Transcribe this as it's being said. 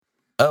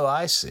Oh,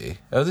 I see.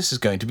 Oh, this is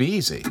going to be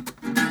easy.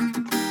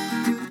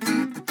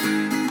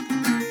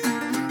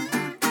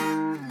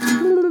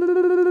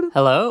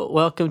 Hello,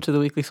 welcome to the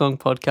Weekly Song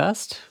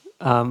Podcast.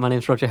 My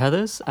name's Roger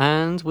Heathers,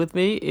 and with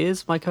me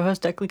is my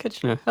co-host Declan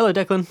Kitchener. Hello,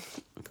 Declan.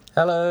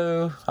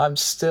 Hello. I'm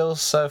still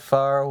so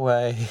far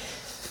away.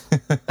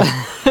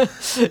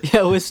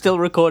 Yeah, we're still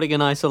recording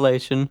in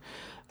isolation.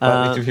 We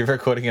could be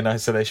recording in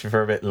isolation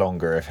for a bit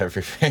longer if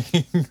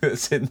everything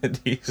that's in the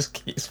news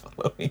keeps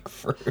following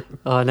through.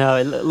 Oh no,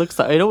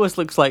 it almost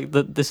looks like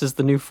that this is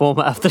the new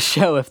format of the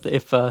show if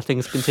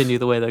things continue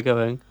the way they're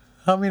going.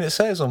 I mean, it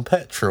says on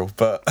petrol,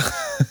 but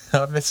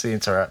I miss the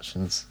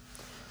interactions.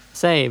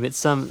 Same.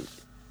 It's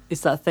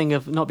that thing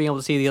of not being able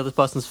to see the other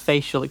person's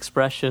facial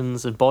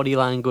expressions and body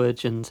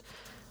language and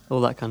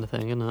all that kind of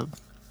thing, isn't it?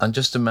 I'm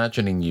just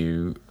imagining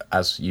you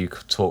as you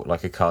talk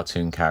like a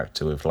cartoon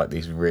character with like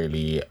these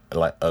really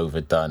like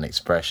overdone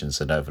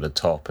expressions and over the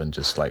top and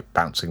just like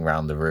bouncing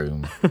around the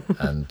room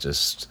and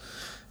just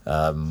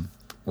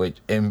which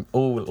in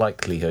all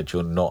likelihood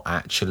you're not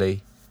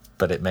actually,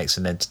 but it makes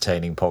an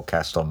entertaining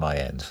podcast on my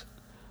end.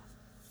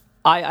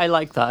 I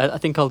like that. I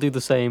think I'll do the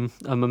same.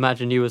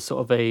 Imagine you as sort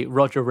of a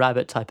Roger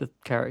Rabbit type of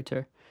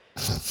character.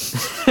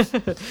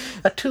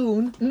 A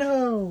tune?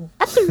 No.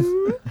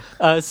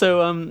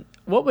 So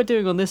what we're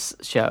doing on this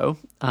show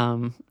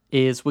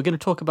is we're going to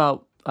talk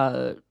about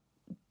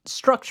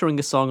structuring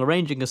a song,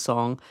 arranging a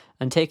song,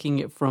 and taking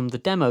it from the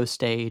demo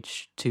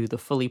stage to the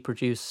fully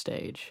produced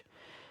stage.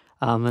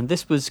 And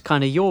this was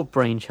kind of your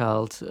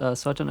brainchild,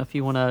 so I don't know if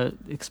you want to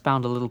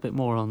expound a little bit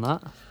more on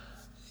that.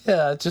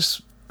 Yeah, I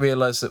just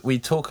realised that we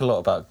talk a lot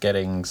about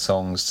getting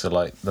songs to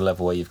like the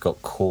level where you've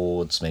got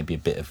chords, maybe a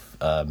bit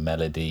of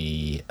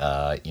melody,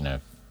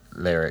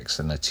 lyrics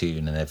and a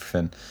tune and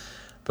everything.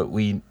 But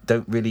we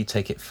don't really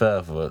take it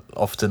further.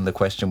 Often the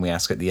question we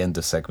ask at the end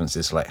of segments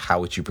is like, how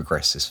would you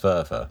progress this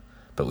further?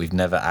 But we've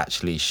never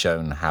actually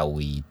shown how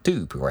we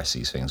do progress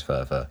these things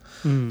further.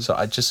 So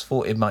I just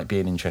thought it might be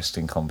an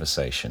interesting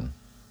conversation.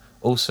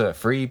 Also, a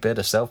free bit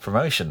of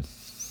self-promotion.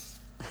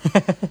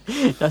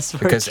 That's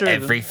very because true.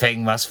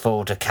 everything must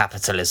fall to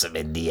capitalism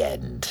in the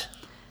end.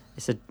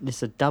 It's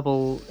a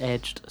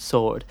double-edged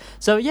sword.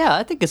 So yeah,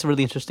 I think it's a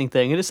really interesting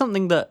thing. It is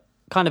something that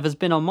kind of has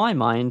been on my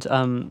mind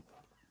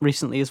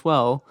recently as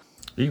well.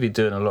 You've been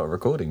doing a lot of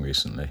recording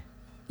recently.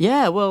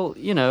 Yeah, well,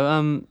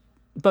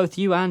 both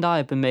you and I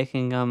have been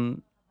making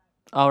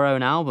our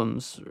own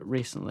albums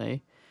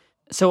recently.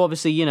 So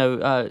obviously,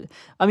 to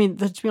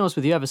be honest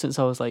with you, ever since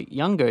I was like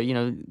younger,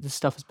 this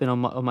stuff has been on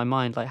my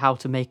mind, like how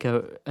to make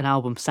an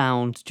album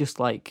sound just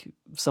like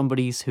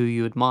somebody's who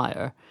you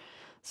admire.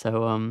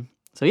 So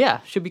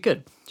yeah, should be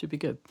good. Should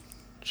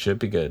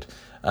be good.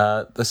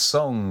 The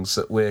songs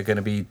that we're going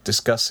to be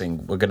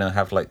discussing, we're going to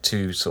have like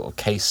two sort of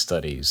case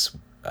studies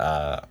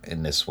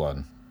in this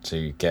one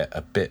to get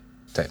a bit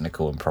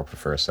technical and proper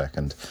for a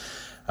second.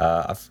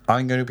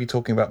 I'm going to be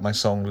talking about my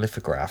song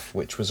Lithograph,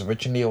 which was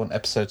originally on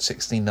episode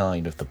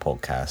 69 of the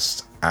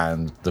podcast,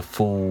 and the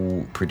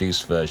full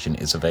produced version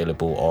is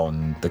available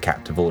on the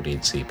Captive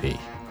Audience EP,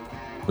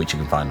 which you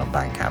can find on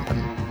Bandcamp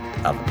and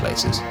other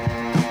places.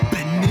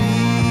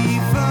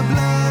 Beneath a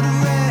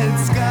blood-red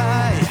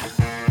sky,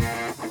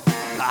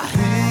 a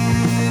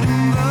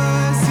hidden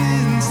voice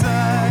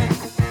inside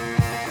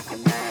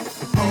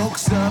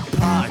pokes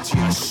apart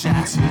your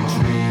shattered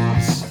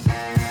dreams.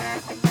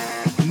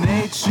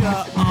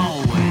 Nature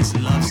always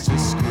loves to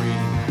scream.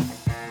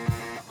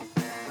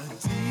 A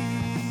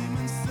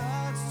demon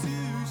starts to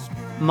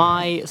spread.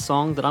 My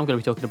song that I'm going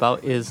to be talking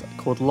about is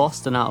called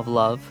Lost and Out of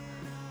Love,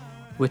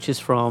 which is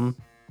from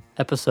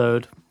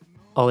episode...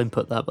 I'll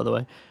input that, by the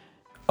way.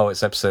 Oh,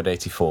 it's episode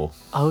 84.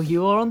 Oh,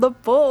 you are on the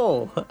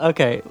ball!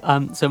 Okay,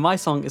 so my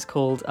song is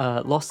called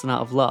Lost and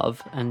Out of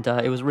Love, and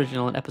it was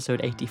original in episode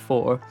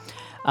 84,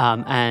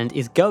 and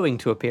is going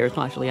to appear, it's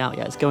not actually out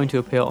yet, it's going to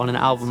appear on an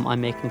album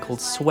I'm making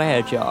called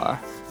Swear Jar.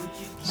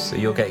 So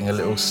you're getting a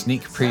little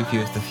sneak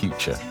preview of the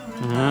future.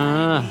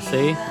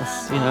 See?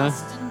 That's,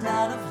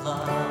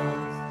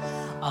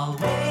 I'll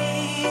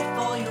wait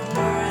for your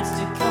words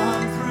to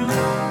come through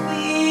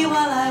me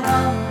while I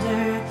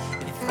wonder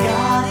if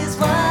God is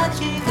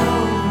watching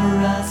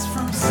over us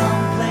from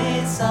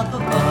someplace up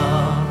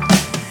above.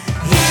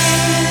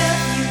 If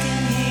you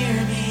can hear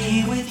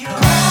me with your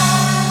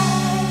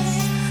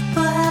eyes,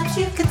 perhaps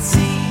you could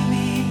see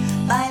me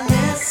by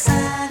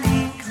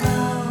listening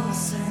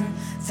closer.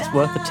 It's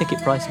worth the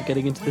ticket price of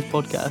getting into this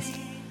podcast.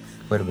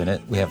 Wait a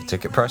minute, we have a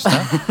ticket price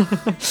now?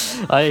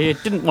 I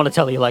didn't want to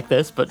tell you like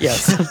this, but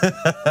yes.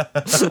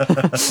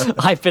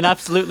 I've been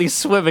absolutely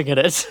swimming in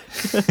it.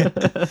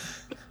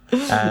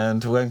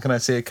 And when can I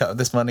see a cut of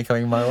this money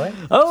coming my way?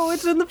 Oh,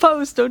 it's in the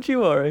post, don't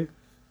you worry.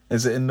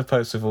 Is it in the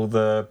post with all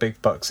the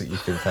big bucks that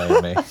you've been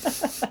paying me?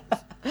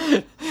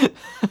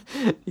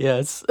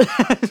 Yes.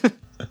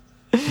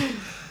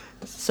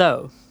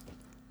 So,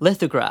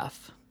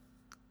 Lithograph.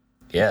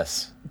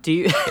 Yes. Do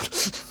you...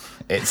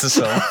 It's a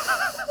song.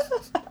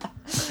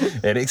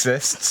 It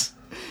exists.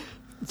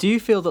 Do you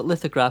feel that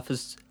Lithograph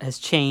has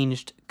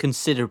changed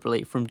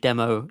considerably from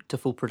demo to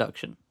full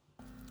production?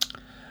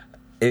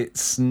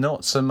 It's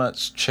not so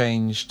much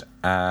changed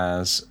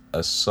as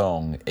a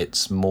song,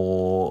 it's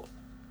more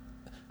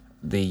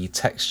the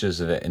textures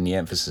of it and the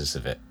emphasis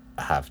of it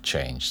have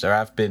changed. There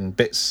have been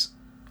bits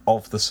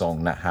of the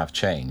song that have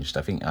changed.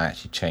 I think I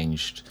actually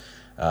changed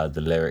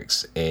the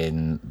lyrics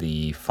in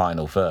the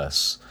final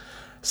verse.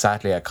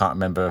 Sadly, I can't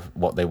remember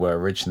what they were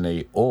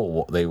originally or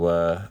what they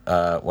were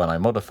when I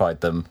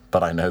modified them,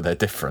 but I know they're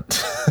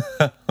different.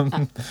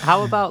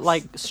 How about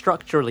like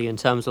structurally in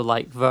terms of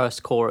like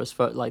verse, chorus,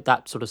 like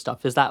that sort of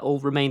stuff? Has that all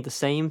remained the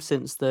same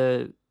since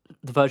the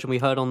version we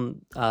heard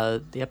on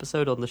the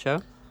episode on the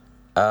show?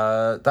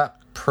 That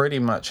pretty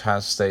much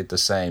has stayed the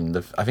same.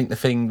 I think the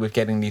thing with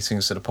getting these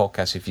things to the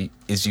podcast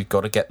is you've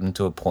got to get them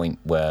to a point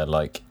where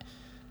like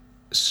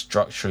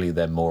structurally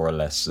they're more or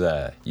less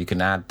there. You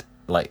can add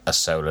like a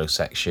solo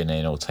section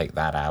in or take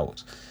that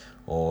out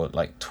or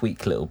like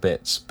tweak little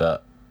bits,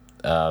 but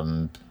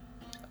I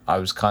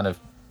was kind of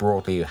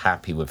broadly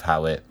happy with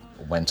how it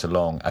went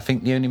along. I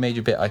think the only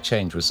major bit I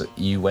changed was that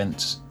you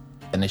went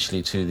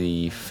initially to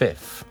the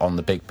fifth on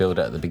the big build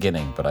at the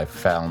beginning, but I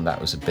found that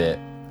was a bit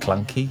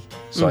clunky,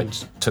 so I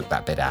just took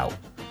that bit out.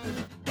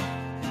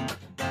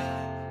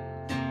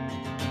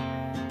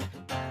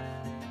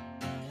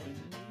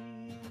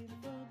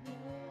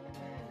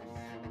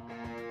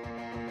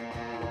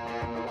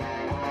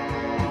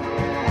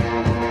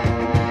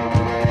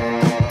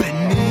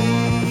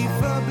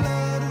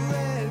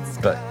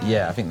 But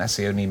yeah, I think that's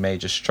the only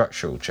major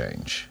structural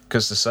change,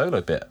 because the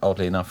solo bit,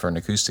 oddly enough, for an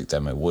acoustic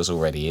demo was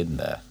already in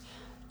there.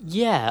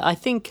 Yeah, I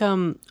think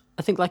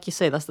like you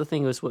say, that's the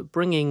thing, is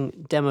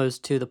bringing demos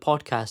to the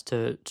podcast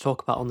to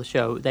talk about on the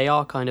show. They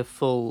are kind of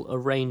full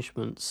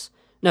arrangements.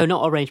 No,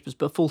 not arrangements,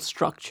 but full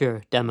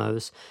structure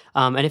demos.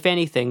 And if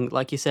anything,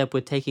 like you said,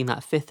 we're taking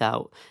that fifth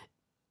out,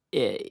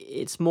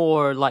 it's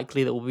more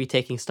likely that we'll be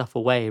taking stuff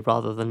away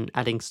rather than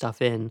adding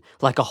stuff in,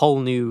 like a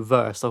whole new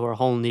verse or a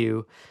whole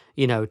new,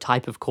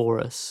 type of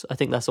chorus. I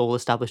think that's all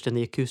established in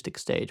the acoustic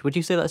stage. Would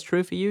you say that's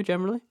true for you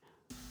generally?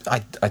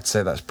 I'd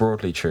say that's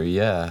broadly true,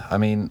 yeah. I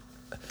mean,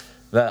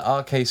 there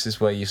are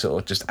cases where you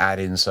sort of just add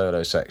in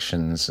solo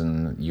sections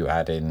and you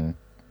add in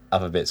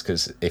other bits,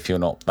 because if you're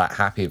not that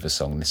happy with a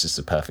song, this is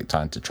the perfect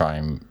time to try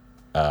and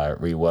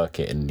rework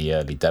it in the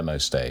early demo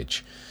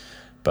stage.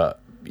 But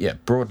yeah,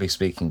 broadly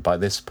speaking, by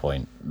this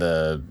point,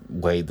 the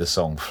way the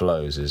song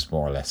flows is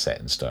more or less set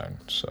in stone.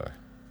 So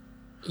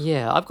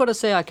yeah, I've got to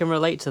say I can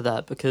relate to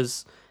that,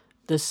 because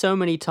there's so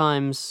many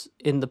times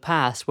in the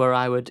past where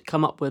I would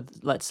come up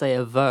with, let's say,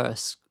 a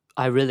verse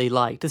I really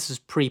liked. This is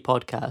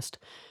pre-podcast.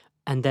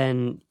 And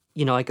then,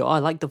 I go, I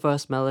like the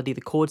verse melody.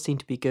 The chords seem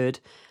to be good.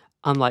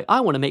 I'm like,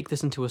 I want to make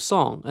this into a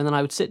song. And then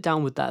I would sit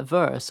down with that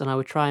verse and I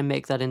would try and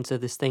make that into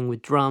this thing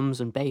with drums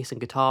and bass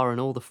and guitar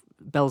and all the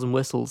bells and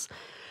whistles.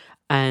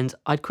 And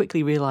I'd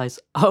quickly realize,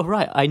 oh,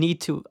 right, I need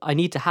to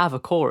have a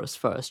chorus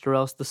first, or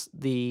else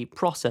the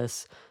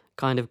process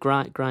kind of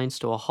grinds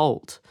to a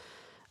halt.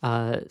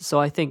 So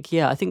I think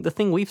the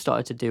thing we've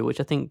started to do, which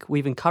I think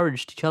we've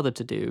encouraged each other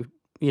to do,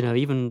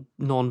 even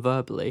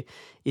non-verbally,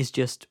 is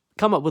just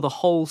come up with a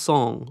whole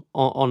song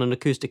on an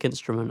acoustic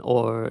instrument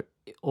or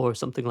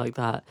something like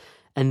that,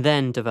 and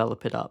then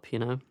develop it up,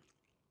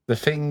 The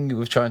thing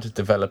with trying to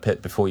develop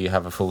it before you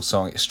have a full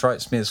song, it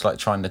strikes me as like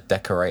trying to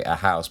decorate a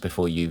house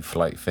before you've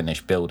like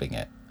finished building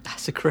it.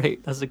 That's a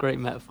great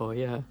metaphor,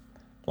 yeah.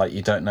 Like,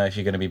 you don't know if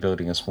you're going to be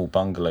building a small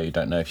bungalow, you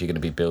don't know if you're going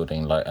to be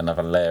building like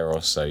another layer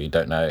or so, you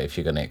don't know if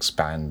you're going to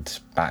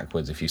expand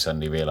backwards if you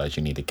suddenly realise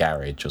you need a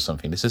garage or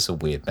something. This is a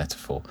weird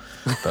metaphor,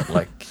 but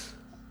like,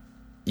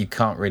 you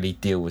can't really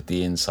deal with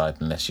the inside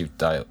unless you've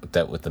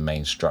dealt with the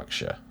main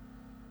structure.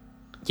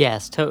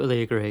 Yes,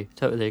 totally agree.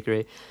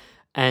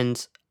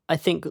 And I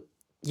think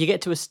you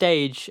get to a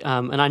stage,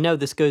 and I know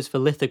this goes for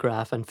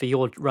lithograph and for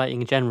your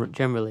writing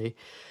generally,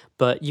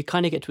 but you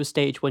kind of get to a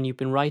stage when you've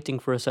been writing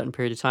for a certain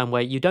period of time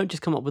where you don't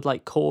just come up with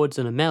like chords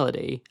and a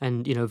melody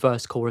and,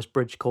 verse, chorus,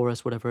 bridge,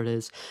 chorus, whatever it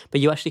is,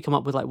 but you actually come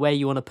up with like where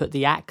you want to put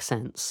the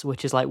accents,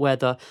 which is like where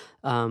the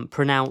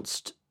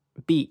pronounced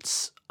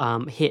beats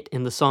hit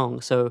in the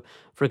song. So,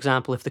 for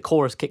example, if the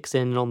chorus kicks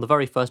in and on the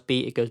very first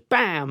beat it goes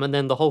bam and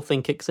then the whole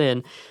thing kicks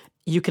in,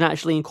 you can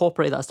actually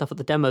incorporate that stuff at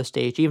the demo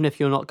stage, even if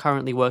you're not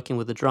currently working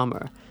with a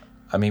drummer.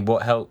 I mean,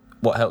 what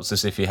helps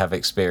is if you have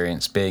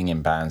experience being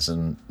in bands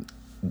and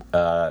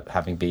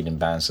having been in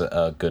bands that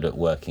are good at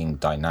working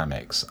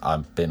dynamics.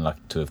 I've been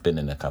lucky to have been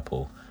in a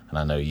couple, and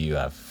I know you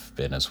have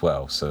been as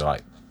well. So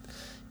like,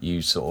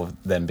 you sort of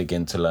then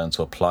begin to learn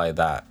to apply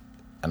that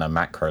on a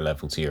macro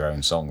level to your own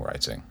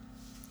songwriting.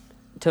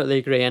 Totally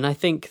agree, and I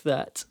think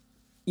that,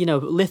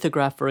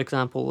 lithograph, for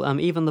example,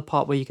 even the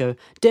part where you go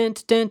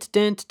dent dent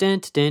dent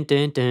dent dent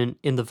dent dent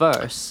in the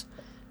verse.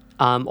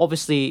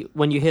 Obviously,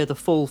 when you hear the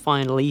full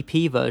final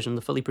EP version,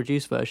 the fully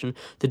produced version,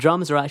 the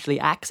drums are actually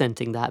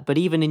accenting that. But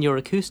even in your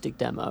acoustic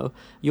demo,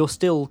 you're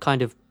still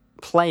kind of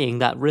playing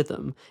that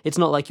rhythm. It's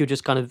not like you're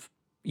just kind of,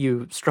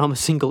 you strum a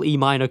single E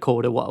minor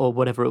chord or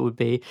whatever it would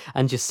be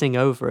and just sing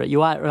over it.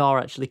 You are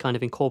actually kind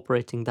of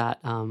incorporating that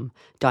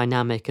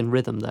dynamic and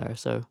rhythm there.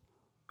 So,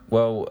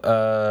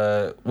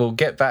 Well, we'll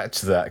get back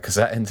to that because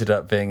that ended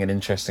up being an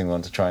interesting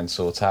one to try and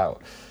sort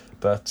out.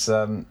 But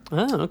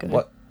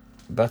okay.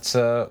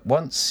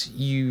 Once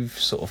you've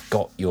sort of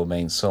got your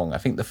main song, I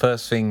think the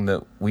first thing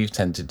that we've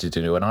tended to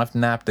do, and I've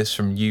nabbed this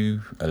from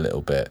you a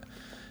little bit,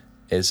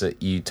 is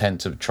that you tend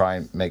to try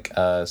and make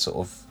a sort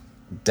of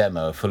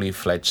demo, a fully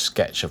fledged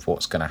sketch of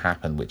what's going to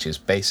happen, which is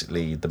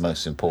basically the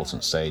most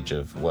important stage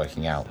of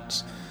working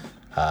out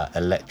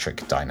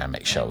electric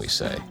dynamics, shall we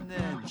say.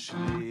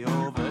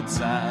 Over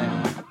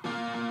time,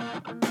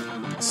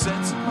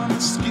 sets upon the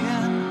skin,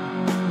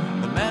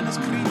 the man is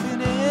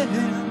creeping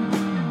in,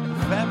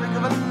 the fabric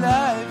of a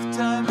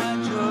lifetime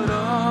at your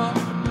door,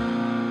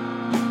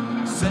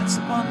 sets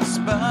upon the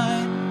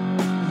spine,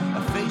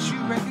 a face you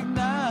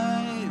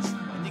recognize,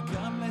 and you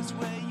come this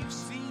way, you've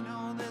seen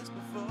all this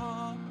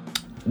before.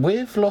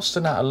 With Lost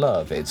and Out of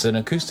Love, it's an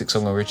acoustic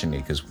song originally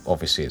because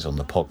obviously it's on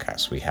the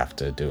podcast, we have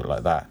to do it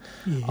like that.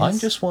 Yes. I'm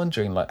just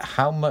wondering, like,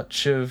 how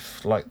much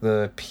of like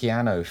the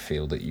piano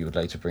feel that you would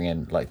later bring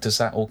in, like, does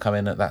that all come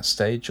in at that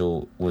stage,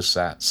 or was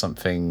that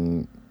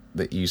something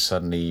that you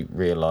suddenly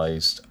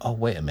realised, oh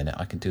wait a minute,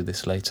 I can do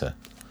this later?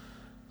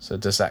 So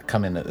does that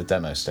come in at the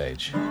demo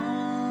stage?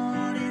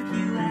 Lord, if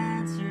you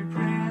answer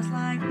prayers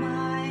like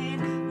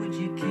mine, would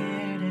you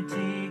care to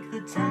take the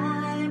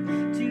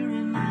time to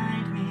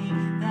remind me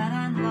that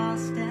I'm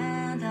lost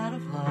and out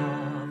of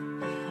love?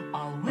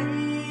 I'll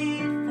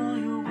wait for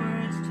your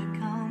words to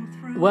come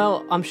through.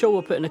 Well, I'm sure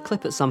we'll put in a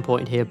clip at some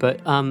point here,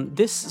 but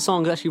this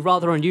song is actually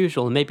rather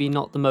unusual and maybe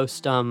not the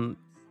most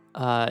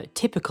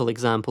typical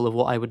example of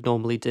what I would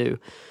normally do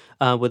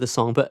with a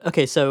song. But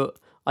okay, so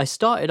I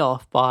started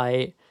off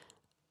by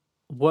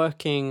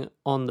working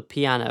on the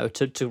piano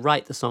to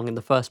write the song in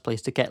the first place,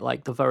 to get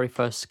like the very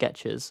first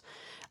sketches.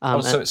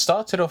 So it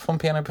started off on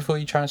piano before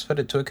you transferred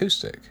it to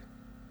acoustic?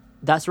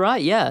 That's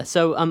right, yeah.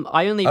 So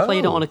I only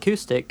played it Oh. on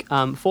acoustic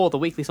for the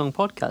Weekly Song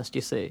podcast,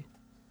 you see.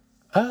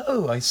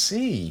 Oh, I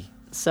see.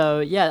 So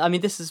yeah, I mean,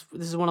 this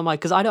is one of my,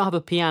 because I don't have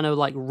a piano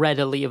like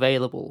readily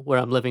available where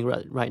I'm living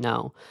right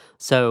now.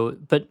 So,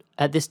 but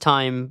at this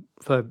time,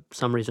 for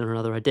some reason or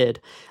another, I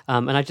did,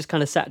 and I just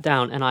kind of sat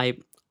down and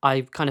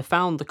I kind of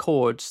found the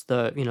chords,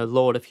 the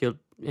Lord, if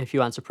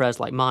you answer prayers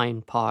like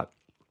mine part.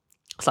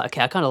 It's like,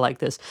 okay, I kind of like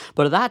this,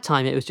 but at that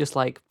time it was just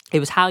like, it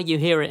was how you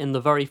hear it in the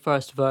very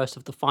first verse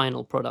of the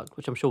final product,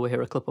 which I'm sure we'll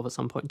hear a clip of at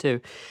some point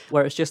too,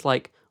 where it's just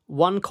like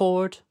one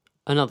chord,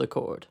 another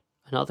chord,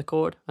 another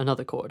chord,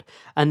 another chord.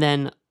 And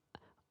then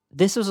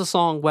this was a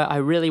song where I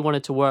really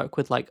wanted to work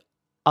with like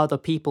other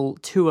people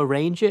to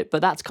arrange it,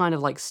 but that's kind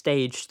of like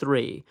stage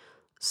 3.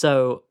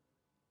 So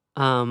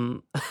this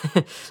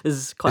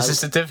is quite... This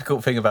is the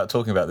difficult thing about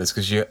talking about this,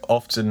 because you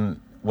often,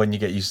 when you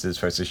get used to this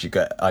process, you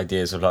get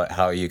ideas of like,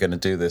 how are you going to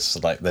do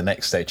this, like the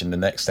next stage and the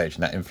next stage,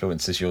 and that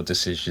influences your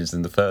decisions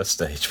in the first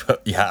stage,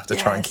 but you have to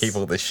try and keep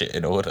all this shit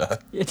in order.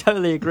 You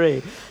totally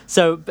agree.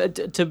 So,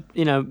 but to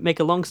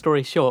make a long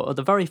story short, at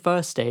the very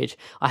first stage,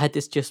 I had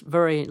this just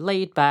very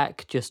laid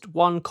back, just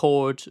one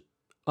chord,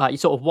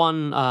 sort of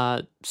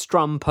one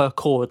strum per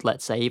chord,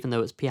 let's say, even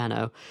though it's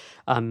piano,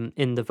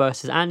 in the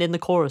verses and in the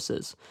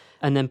choruses.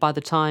 And then by the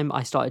time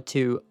I started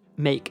to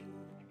make,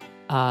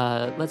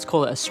 let's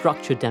call it a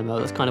structured demo,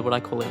 that's kind of what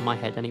I call it in my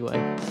head anyway.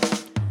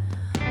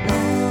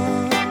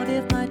 Lord,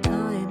 if my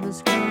time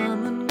has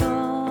come and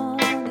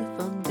gone, if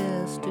I'm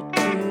destitute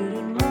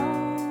and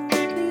wrong,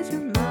 please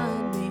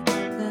remind me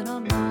that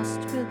I'm lost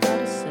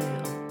without a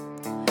sail.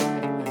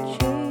 I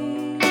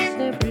chase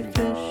every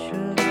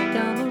fisher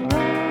down the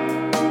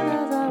road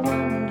as I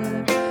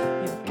wonder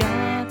if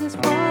God is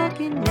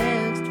walking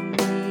next to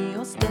me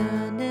or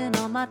standing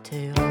on my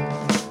tail.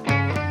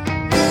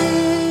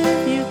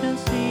 If you can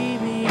see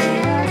me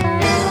as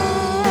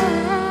I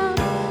am,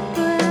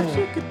 perhaps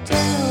you could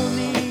tell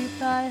me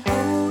by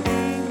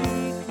holding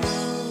me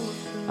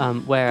closer.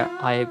 Where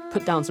I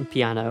put down some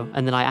piano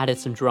and then I added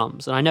some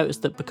drums. And I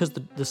noticed that because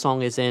the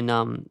song is in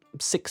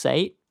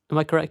 6/8, am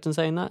I correct in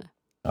saying that?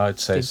 I'd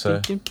say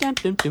so.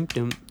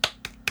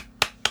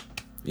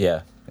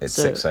 Yeah, it's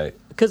So- 6/8.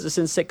 Because it's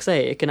in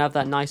 6/8, it can have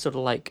that nice sort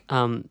of like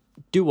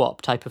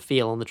doo-wop type of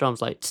feel on the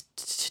drums, like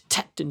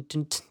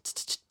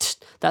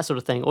that sort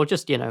of thing, or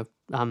just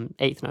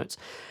eighth notes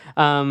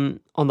on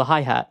the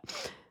hi-hat.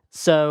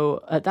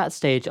 So at that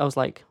stage, I was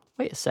like,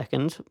 wait a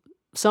second,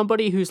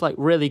 somebody who's like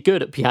really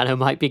good at piano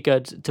might be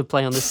good to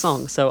play on this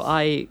song. So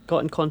I got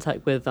in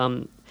contact with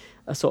a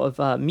sort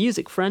of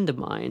music friend of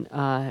mine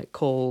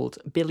called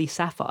Billy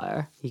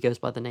Sapphire, he goes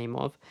by the name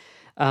of,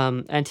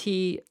 and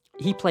he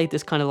played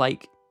this kind of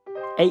like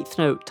eighth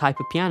note type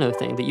of piano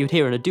thing that you'd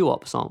hear in a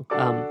doo-wop song.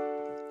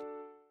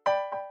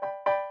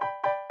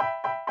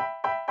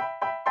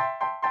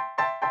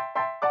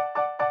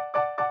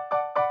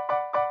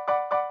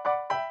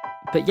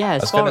 But yeah, I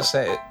was going to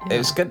say,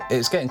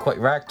 it's getting quite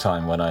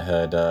ragtime when I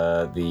heard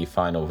the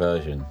final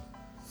version.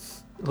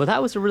 Well,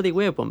 that was a really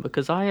weird one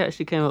because I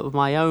actually came up with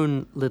my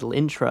own little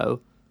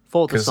intro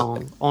for the 'Cause-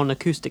 song on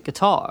acoustic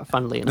guitar,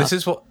 funnily enough.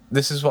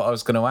 This is what I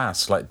was going to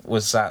ask. Like,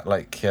 was that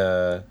like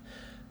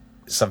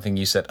something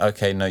you said,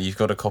 okay, no, you've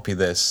got to copy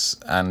this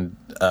and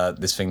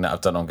this thing that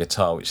I've done on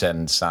guitar, which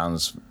then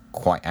sounds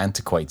quite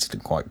antiquated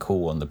and quite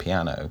cool on the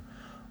piano?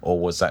 Or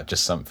was that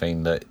just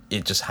something that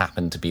it just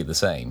happened to be the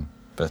same?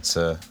 But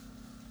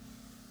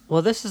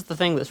Well, this is the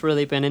thing that's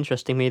really been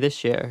interesting me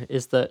this year,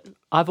 is that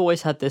I've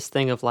always had this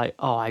thing of like,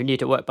 oh, I need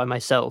to work by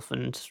myself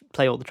and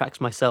play all the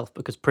tracks myself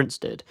because Prince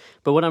did.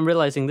 But what I'm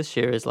realizing this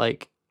year is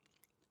like,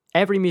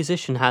 every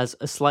musician has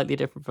a slightly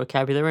different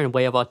vocabulary and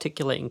way of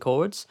articulating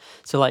chords.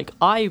 So like,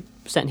 I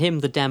sent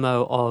him the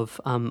demo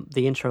of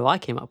the intro I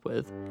came up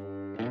with.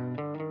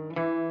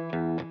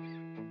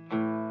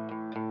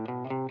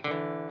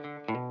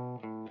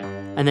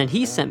 And then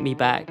he sent me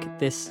back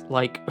this,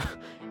 like,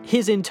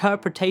 his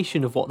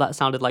interpretation of what that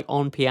sounded like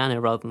on piano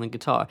rather than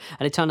guitar.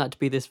 And it turned out to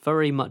be this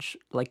very much,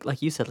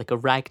 like you said, like a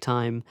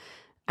ragtime,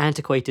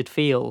 antiquated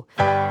feel.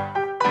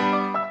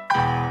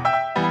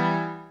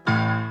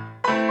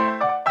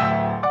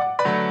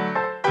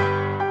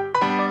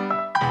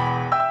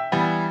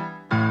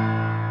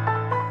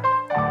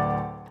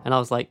 And I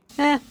was like,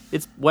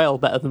 it's well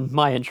better than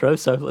my intro,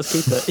 so let's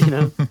keep it, you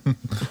know?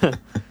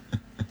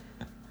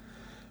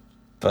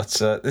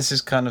 But this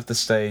is kind of the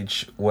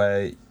stage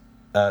where,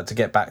 to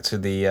get back to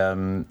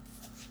the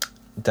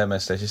demo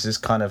stage, this is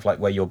kind of like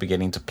where you're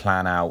beginning to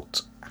plan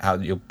out how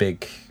your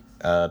big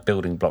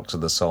building blocks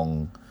of the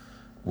song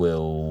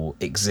will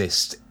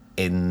exist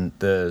in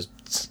the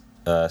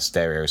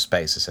stereo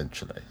space,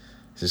 essentially.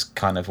 This is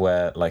kind of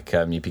where, like,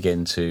 you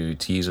begin to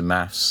use a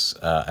maths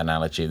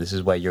analogy. This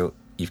is where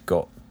you've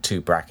got two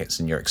brackets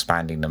and you're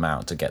expanding them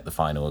out to get the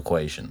final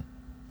equation.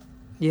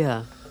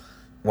 Yeah.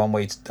 One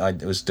way I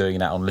was doing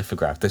that on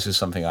lithograph. This is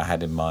something I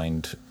had in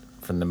mind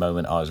from the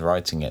moment I was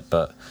writing it,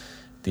 but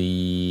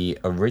the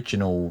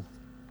original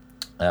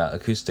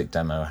acoustic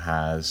demo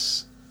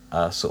has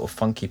a sort of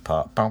funky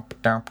part,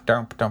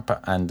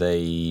 and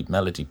a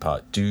melody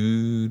part,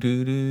 do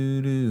do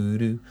do do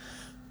do,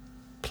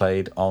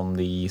 played on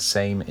the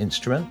same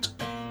instrument.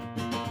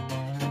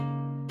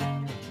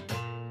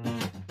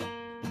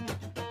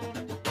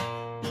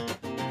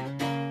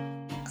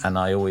 And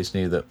I always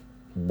knew that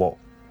what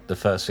the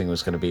first thing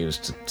was going to be was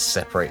to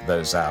separate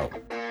those out.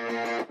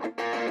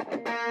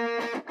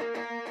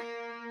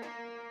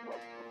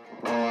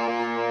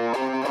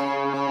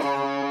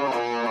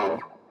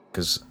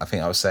 Because I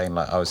think I was saying,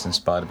 like, I was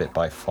inspired a bit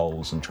by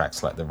Foals and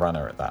tracks like The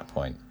Runner at that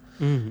point.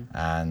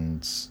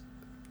 And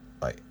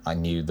like, I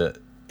knew that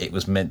it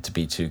was meant to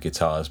be two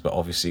guitars, but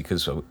obviously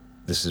because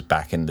this is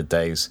back in the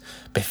days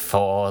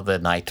before the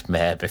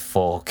nightmare,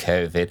 before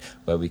COVID,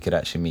 where we could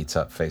actually meet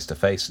up face to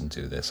face and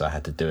do this, I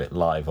had to do it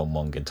live on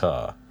one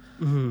guitar.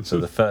 So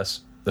the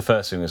first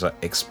thing was like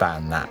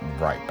expand that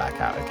right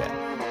back out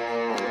again.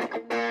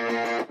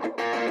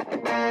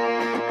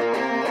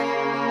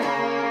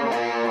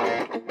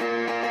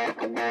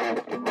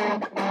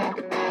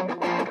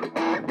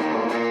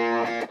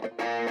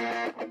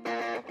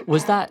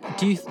 Was that,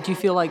 do you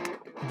feel like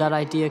that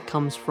idea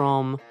comes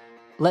from,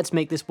 let's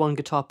make this one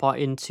guitar part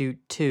into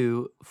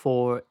two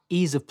for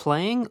ease of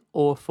playing,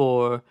 or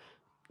for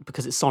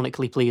because it's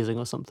sonically pleasing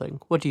or something?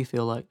 What do you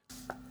feel like?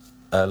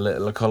 A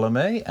little column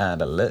A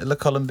and a little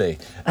column B.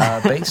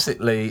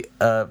 Basically,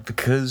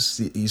 because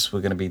these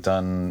were going to be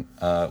done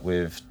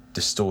with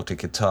distorted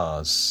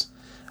guitars.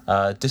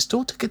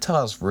 Distorted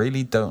guitars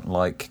really don't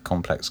like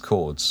complex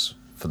chords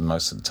for the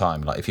most of the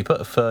time. Like, if you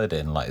put a third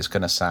in, like, it's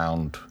going to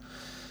sound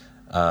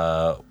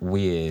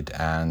weird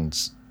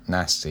and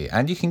nasty.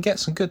 And you can get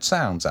some good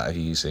sounds out of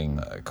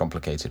using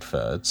complicated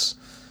thirds.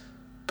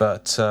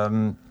 But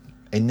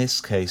in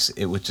this case,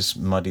 it would just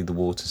muddy the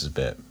waters a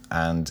bit.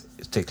 And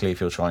particularly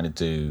if you're trying to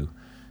do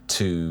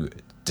two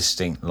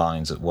distinct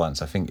lines at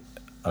once. I think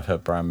I've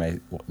heard Brian May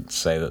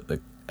say that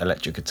the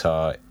electric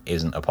guitar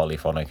isn't a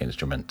polyphonic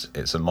instrument,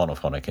 it's a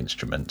monophonic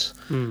instrument,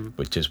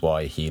 which is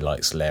why he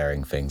likes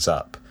layering things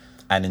up.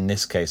 And in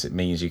this case, it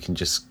means you can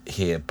just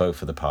hear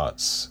both of the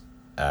parts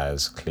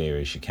as clear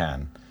as you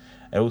can.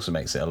 It also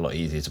makes it a lot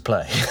easier to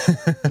play.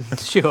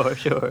 Sure.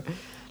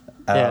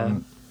 Yeah.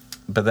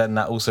 But then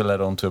that also led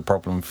on to a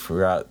problem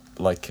throughout,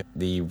 like,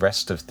 the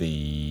rest of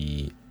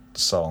the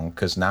song,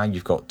 because now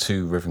you've got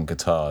two rhythm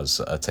guitars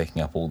that are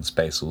taking up all the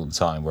space all the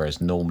time, whereas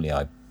normally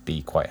I'd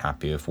be quite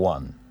happy with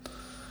one.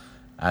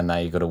 And now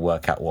you've got to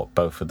work out what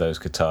both of those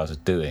guitars are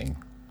doing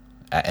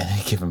at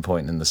any given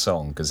point in the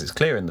song, because it's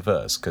clear in the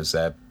verse because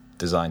they're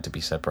designed to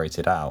be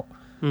separated out.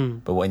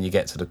 But when you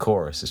get to the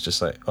chorus, it's just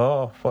like,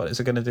 oh, what is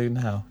it going to do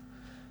now?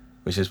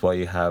 Which is why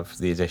you have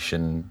the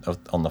addition of,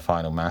 on the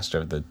final master,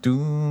 of the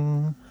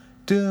doom,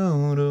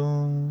 doom,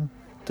 doom,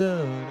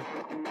 doom.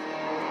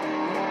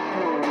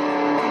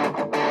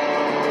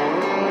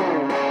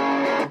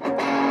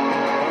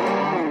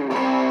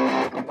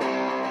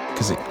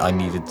 Because I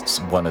needed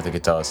one of the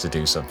guitars to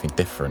do something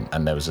different,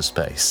 and there was a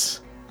space.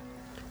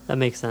 That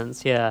makes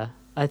sense, yeah.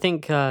 I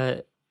think,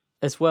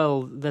 as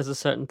well, there's a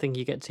certain thing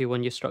you get to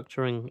when you're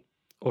structuring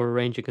or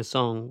arranging a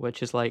song,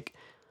 which is like,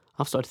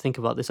 I've started to think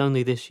about this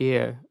only this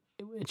year,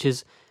 which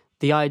is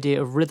the idea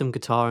of rhythm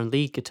guitar and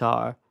lead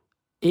guitar.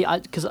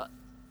 Because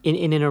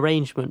in an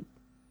arrangement,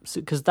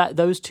 because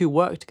those two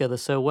work together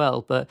so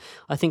well. But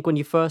I think when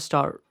you first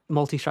start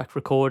multi-track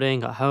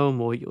recording at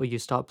home, or you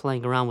start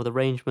playing around with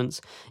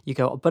arrangements, you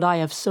go, but I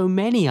have so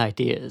many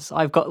ideas.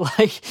 I've got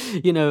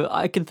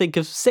I can think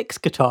of 6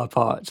 guitar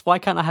parts. Why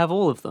can't I have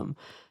all of them?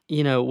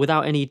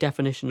 Without any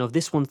definition of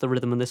this one's the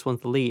rhythm and this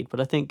one's the lead. But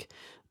I think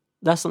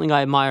that's something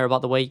I admire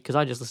about the way, because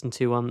I just listened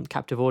to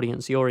Captive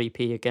Audience, your EP,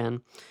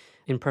 again,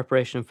 in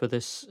preparation for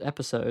this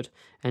episode,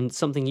 and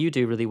something you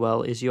do really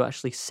well is you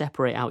actually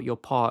separate out your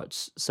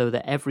parts so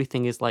that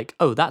everything is like,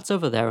 oh, that's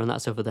over there and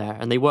that's over there,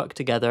 and they work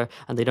together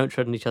and they don't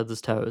tread on each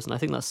other's toes. And I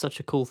think that's such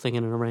a cool thing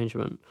in an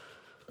arrangement.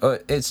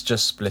 It's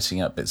just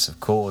splitting up bits of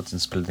chords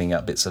and splitting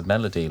up bits of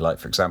melody. Like,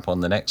 for example,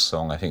 on the next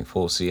song, I think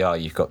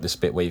 4CR, you've got this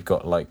bit where you've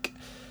got like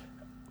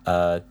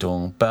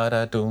dum ba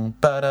da boom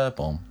ba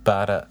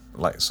da,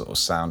 like sort of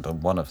sound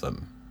on one of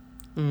them,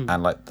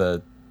 and like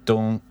the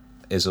dum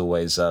is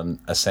always a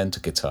center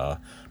guitar,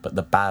 but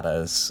the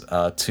batters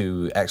are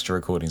 2 extra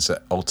recordings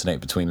that alternate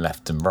between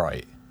left and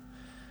right,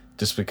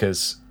 just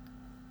because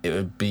it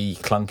would be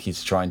clunky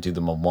to try and do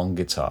them on one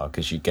guitar,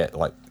 because you get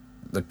like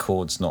the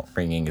chords not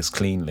ringing as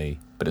cleanly,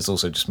 but it's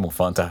also just more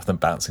fun to have them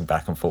bouncing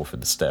back and forth with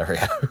the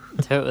stereo.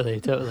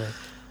 Totally.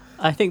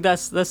 I think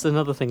that's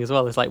another thing as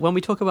well. It's like when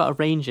we talk about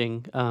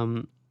arranging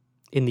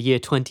in the year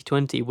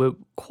 2020, we're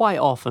quite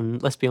often,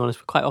 let's be honest,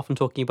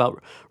 talking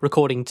about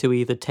recording to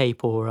either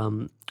tape or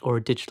a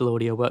digital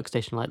audio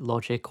workstation like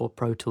Logic or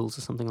Pro Tools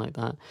or something like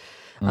that.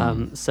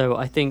 So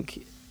I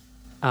think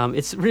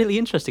it's really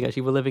interesting,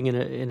 actually. We're living in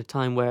a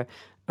time where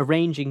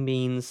arranging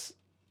means,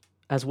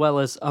 as well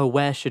as,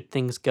 where should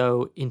things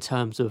go in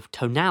terms of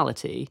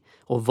tonality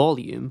or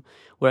volume,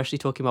 we're actually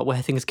talking about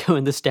where things go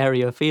in the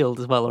stereo field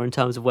as well, or in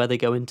terms of where they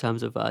go in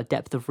terms of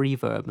depth of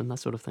reverb and that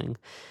sort of thing.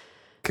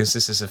 Because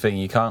this is the thing,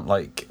 you can't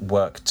like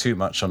work too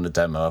much on the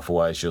demo,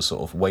 otherwise you're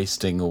sort of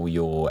wasting all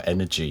your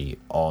energy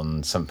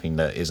on something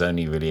that is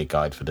only really a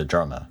guide for the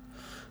drummer.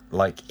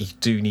 Like, you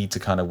do need to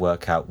kind of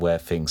work out where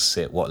things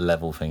sit, what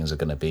level things are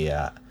going to be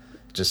at,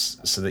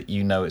 just so that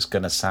you know it's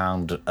going to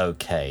sound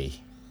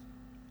okay.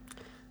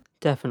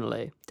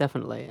 Definitely.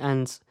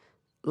 And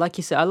like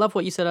you said, I love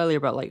what you said earlier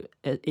about like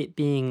it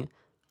being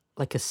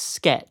like a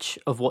sketch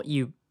of what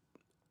you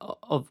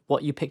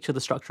picture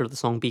the structure of the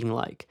song being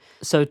like.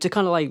 So to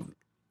kind of like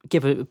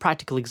give a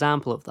practical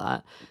example of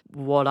that,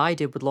 what I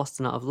did with Lost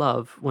and Out of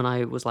Love, when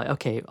I was like,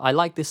 okay, I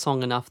like this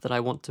song enough that I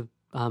want to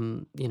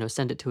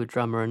send it to a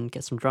drummer and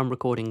get some drum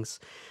recordings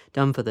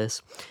done for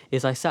this,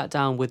 is I sat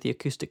down with the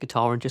acoustic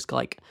guitar and just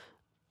like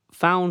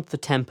found the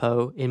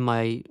tempo in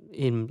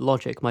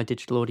Logic, my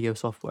digital audio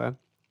software,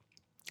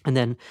 and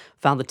then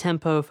found the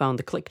tempo, found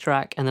the click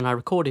track, and then I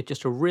recorded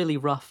just a really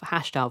rough,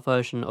 hashed out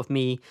version of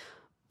me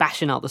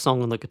bashing out the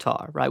song on the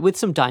guitar, right? With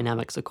some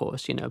dynamics, of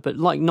course, but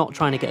like not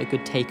trying to get a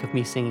good take of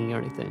me singing or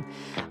anything.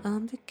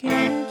 I'm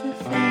beginning to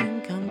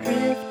think I'm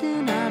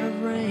drifting out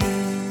of range.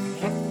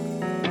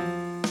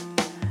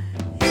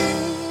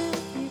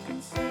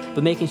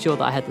 But making sure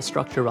that I had the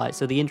structure right.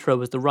 So the intro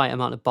was the right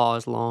amount of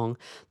bars long.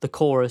 The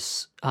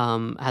chorus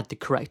had the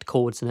correct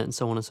chords in it and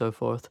so on and so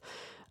forth.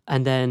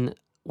 And then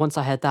once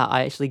I had that,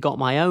 I actually got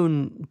my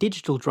own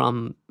digital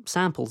drum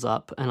samples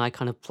up and I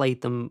kind of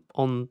played them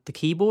on the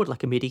keyboard,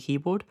 like a MIDI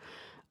keyboard,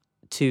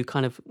 to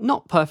kind of,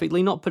 not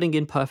perfectly, not putting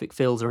in perfect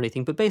fills or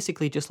anything, but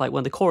basically just like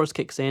when the chorus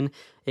kicks in,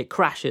 it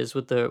crashes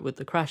with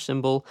the crash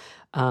cymbal,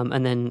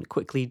 and then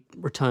quickly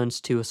returns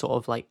to a sort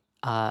of like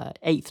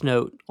eighth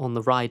note on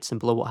the ride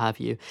cymbal or what have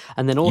you.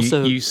 And then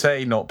also you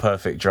say not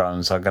perfect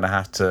drums. I'm going to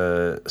have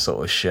to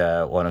sort of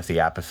share one of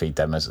the Apathy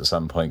demos at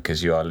some point,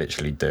 because you are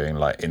literally doing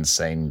like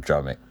insane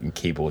drumming and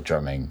keyboard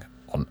drumming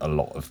on a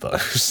lot of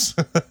those.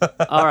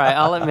 All right,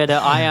 I'll admit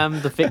it, I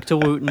am the Victor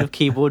Wooten of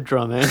keyboard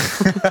drumming.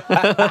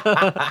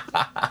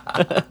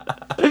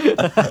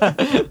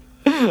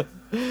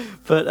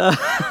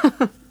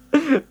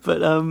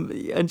 But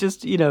and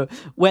just,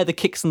 where the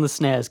kicks and the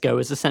snares go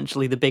is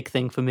essentially the big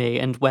thing for me,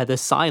 and where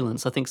there's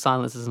silence. I think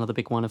silence is another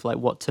big one of like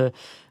what to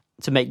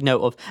make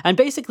note of. And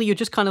basically you're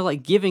just kind of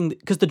like giving,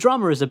 because the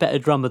drummer is a better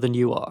drummer than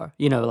you are,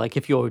 like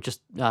if you're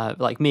just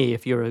like me,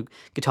 if you're a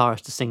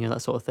guitarist, a singer,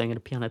 that sort of thing, and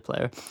a piano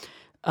player.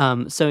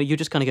 So you're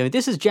just kind of going,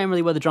 this is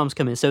generally where the drums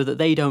come in, so that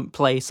they don't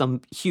play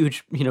some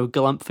huge,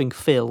 galumphing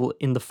fill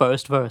in the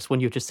first verse when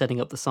you're just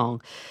setting up the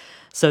song.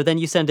 So then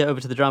you send it over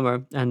to the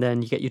drummer and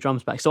then you get your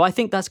drums back. So I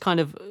think that's kind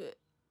of,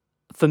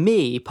 for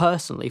me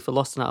personally, for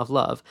Lost and Out of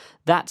Love,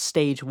 that's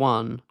stage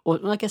one, or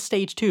I guess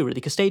stage two really,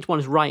 because stage one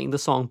is writing the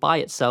song by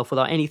itself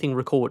without anything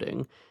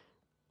recording,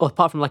 or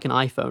apart from like an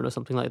iPhone or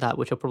something like that,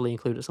 which I'll probably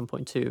include at some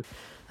point too.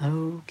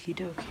 Okie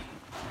dokie.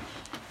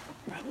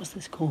 Right, what's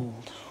this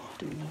called? I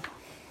don't know.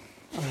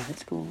 Oh yeah,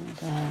 it's called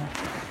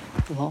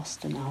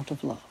Lost and Out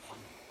of Love.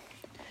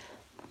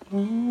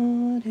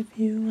 What if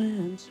you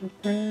answer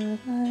prayer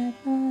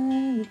like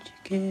mine? Would you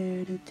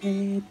care to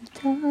take the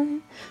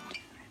time to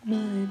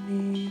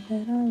remind me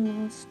that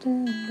I'm lost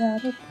and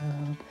out of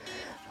love?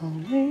 I'll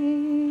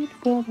wait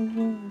for the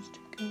words to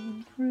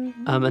come through.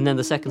 And then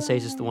the second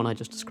stage is the one I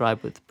just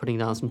described, with putting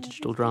down some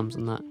digital drums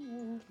and that.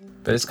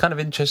 But it's kind of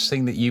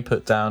interesting that you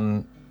put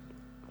down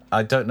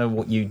I don't know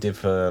what you did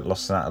for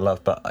Lost and Out of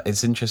Love, but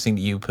it's interesting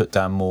that you put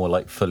down more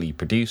like fully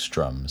produced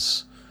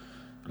drums,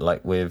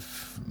 like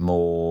with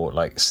more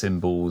like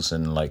cymbals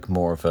and like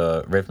more of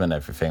a rhythm and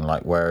everything.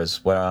 Like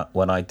whereas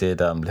when I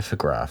did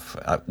Lithograph,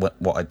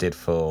 what I did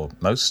for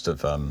most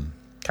of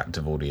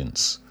Captive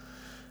Audience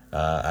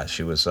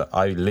actually was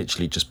I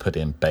literally just put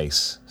in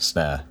bass,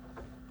 snare.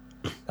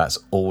 That's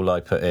all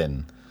I put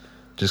in,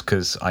 just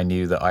because I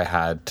knew that I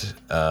had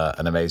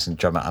an amazing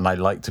drummer, and I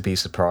like to be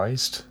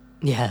surprised.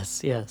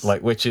 Yes.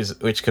 Like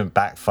which can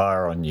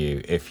backfire on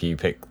you if you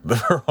pick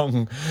the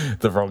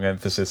wrong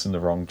emphasis and the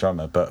wrong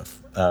drummer. But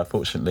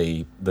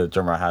fortunately, the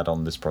drummer I had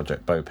on this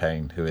project, Bo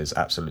Payne, who is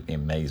absolutely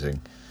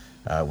amazing,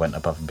 went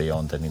above and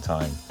beyond every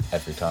time.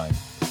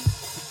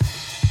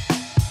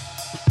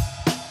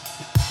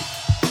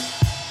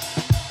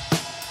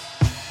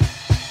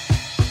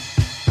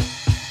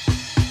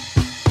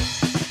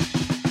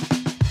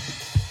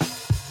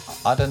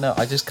 I don't know.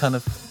 I just kind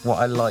of what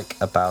I like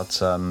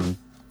about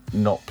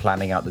not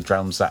planning out the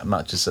drums that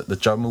much is that the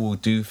drummer will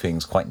do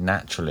things quite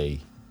naturally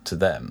to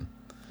them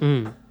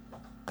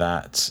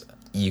that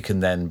you can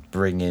then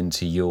bring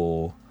into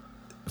your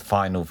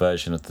final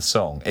version of the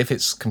song. If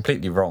it's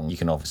completely wrong, you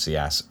can obviously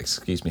ask,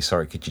 "Excuse me,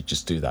 sorry, could you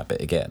just do that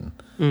bit again?"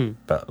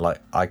 But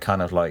like, I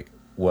kind of like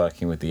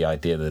working with the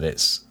idea that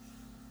it's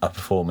a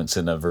performance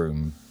in a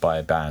room by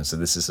a band, so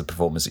this is a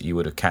performance that you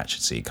would have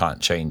captured, so you can't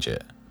change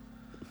it.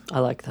 I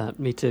like that.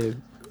 Me too.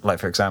 Like,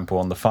 for example,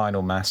 on the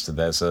final master,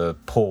 there's a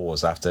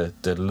pause after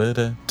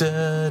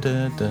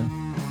da-da-da-da-da-da.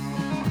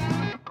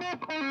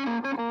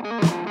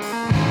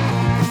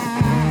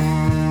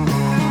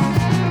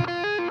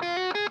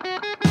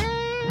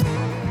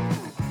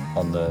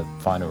 On the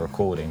final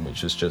recording,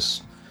 which was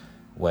just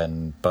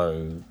when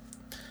Bo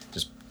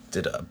just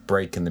did a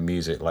break in the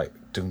music, like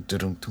dum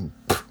dum dum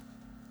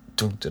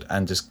dum,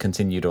 and just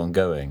continued on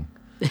going.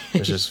 I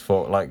just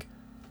thought, like,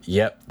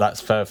 yep,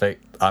 that's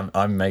perfect.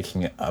 I'm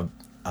making it.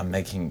 I'm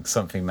making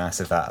something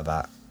massive out of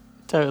that.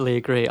 Totally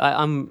agree.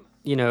 I'm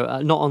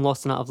not on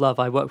Lost and Out of Love.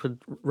 I worked with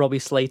Robbie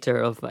Slater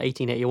of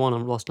 1881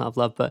 on Lost and Out of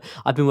Love, but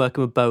I've been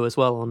working with Bo as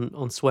well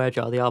on Swear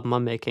Jar, the album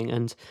I'm making.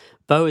 And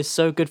Bo is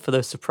so good for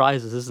those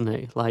surprises, isn't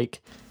he?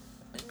 Like,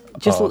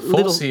 just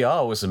little.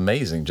 4CR was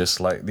amazing. Just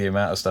like the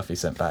amount of stuff he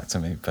sent back to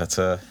me, but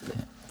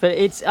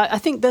it's. I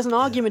think there's an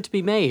argument to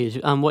be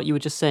made. What you were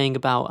just saying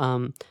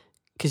about.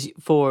 Because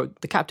for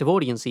the Captive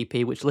Audience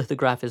EP, which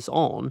Lithograph is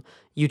on,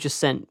 you just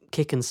sent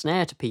kick and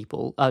snare to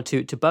people,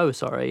 to Bo,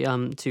 sorry,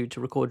 to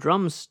record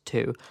drums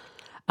to.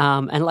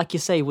 And like you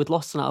say, with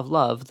Lost and Out of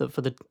Love, for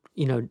the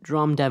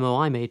drum demo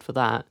I made for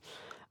that,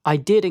 I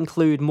did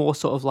include more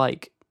sort of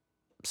like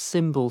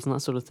cymbals and that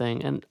sort of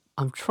thing. And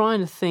I'm trying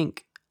to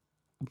think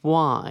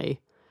why.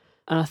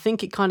 And I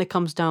think it kind of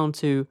comes down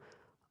to,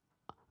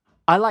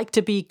 I like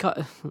to be...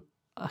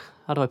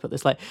 How do I put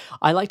this? Like,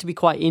 I like to be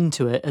quite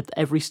into it at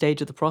every stage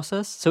of the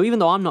process. So even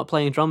though I'm not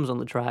playing drums on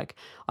the track,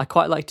 I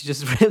quite like to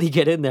just really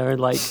get in there and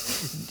like,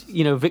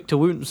 Victor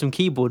Wooten some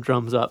keyboard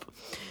drums up.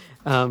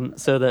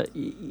 So that,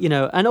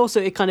 and also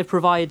it kind of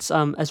provides,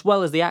 as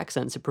well as the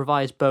accents, it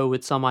provides Bo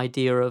with some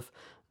idea of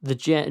the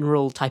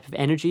general type of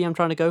energy I'm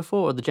trying to go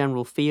for, or the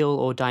general feel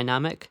or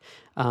dynamic.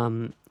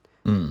 But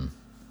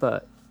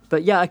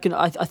yeah, I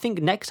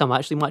think next time I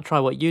actually might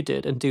try what you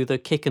did and do the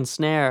kick and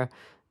snare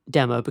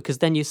demo, because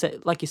then you say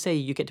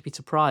you get to be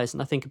surprised.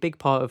 And I think a big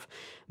part of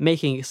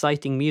making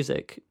exciting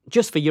music,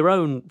 just for your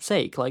own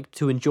sake, like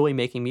to enjoy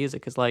making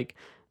music, is like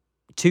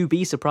to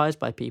be surprised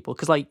by people.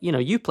 Because like,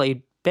 you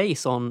played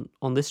bass on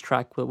this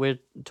track that we're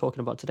talking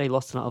about today,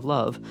 Lost and Out of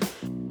Love.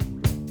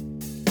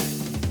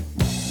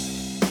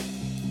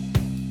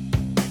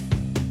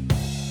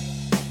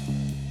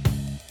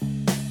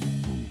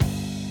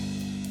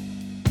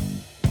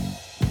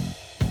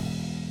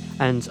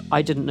 And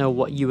I didn't know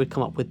what you would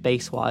come up with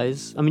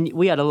bass-wise. I mean,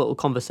 we had a little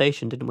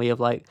conversation, didn't we, of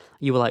like,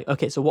 you were like,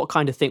 okay, so what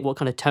kind of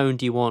tone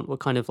do you want?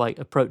 What kind of like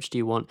approach do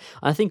you want?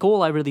 And I think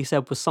all I really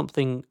said was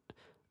something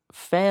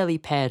fairly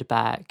pared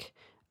back,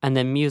 and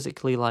then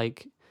musically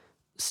like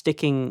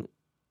sticking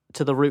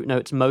to the root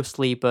notes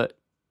mostly, but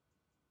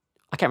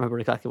I can't remember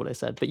exactly what I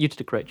said, but you did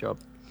a great job.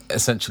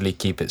 Essentially,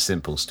 keep it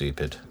simple,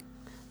 stupid.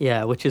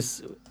 Yeah, which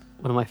is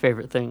one of my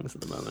favourite things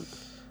at the moment.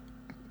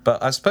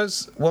 But I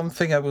suppose one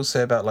thing I will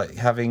say about like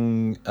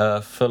having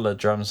a fuller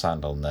drum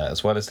sound on there,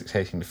 as well as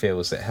dictating the feel,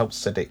 is it helps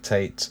to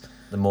dictate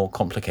the more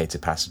complicated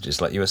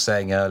passages. Like you were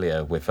saying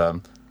earlier with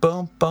bum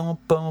bum bum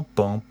bum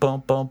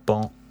bum bum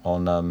bum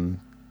on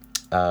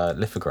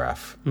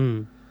Lithograph.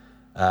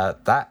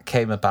 That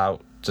came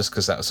about just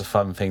because that was a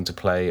fun thing to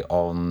play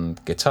on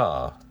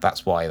guitar.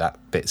 That's why that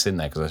bit's in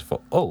there, because I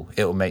thought, oh,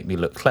 it'll make me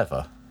look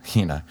clever.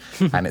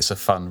 And it's a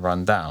fun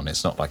rundown.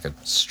 It's not like a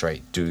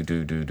straight do.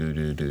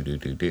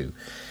 The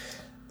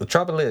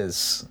trouble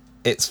is,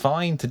 it's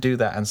fine to do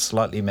that and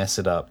slightly mess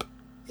it up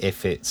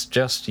if it's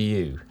just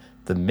you.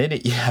 The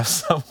minute you have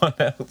someone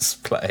else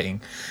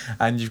playing,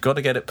 and you've got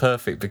to get it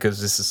perfect because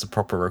this is a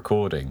proper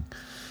recording,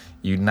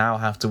 you now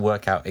have to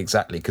work out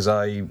exactly, because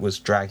I was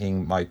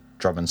dragging my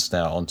drum and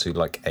snare onto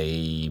like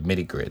a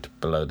MIDI grid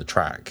below the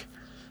track,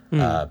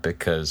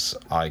 because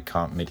I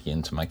can't MIDI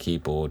into my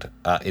keyboard,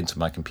 into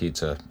my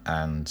computer,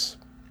 and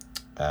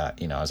I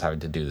was having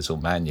to do this all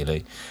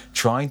manually,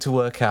 trying to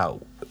work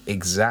out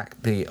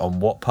exactly on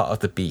what part of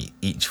the beat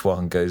each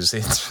one goes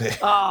into.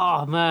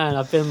 Oh man,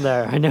 I've been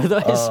there. I know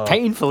that it's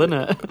painful, isn't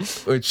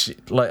it? Which,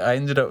 like, I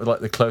ended up with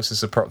like the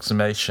closest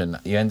approximation.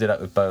 You ended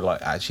up with Bo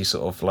like actually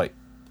sort of like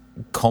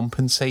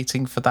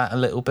compensating for that a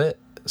little bit,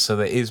 so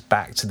that it is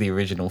back to the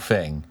original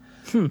thing.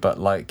 But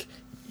like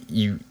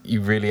you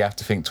really have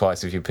to think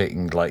twice if you're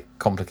picking like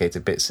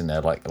complicated bits in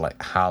there.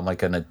 Like how am I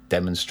going to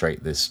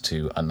demonstrate this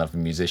to another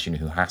musician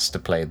who has to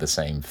play the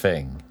same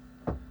thing?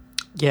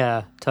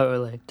 Yeah,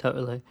 totally.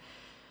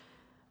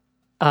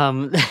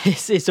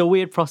 It's a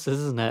weird process,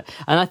 isn't it?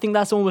 And I think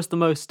that's almost the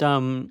most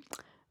a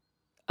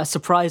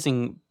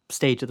surprising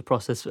stage of the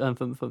process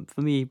for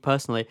me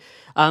personally.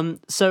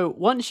 So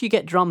once you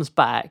get drums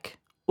back,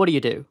 what do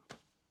you do?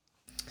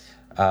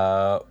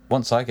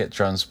 Once I get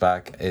drums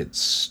back, it's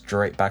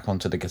straight back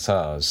onto the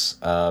guitars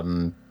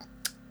to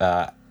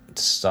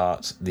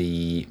start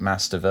the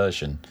master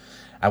version.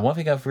 And one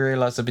thing I've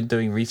realised I've been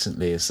doing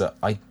recently is that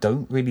I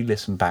don't really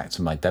listen back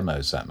to my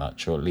demos that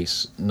much, or at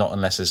least not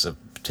unless there's a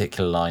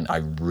particular line I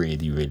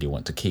really, really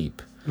want to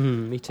keep.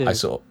 Me too. I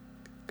sort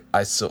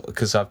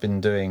because I've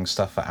been doing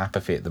stuff for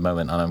Apathy at the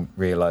moment, and I'm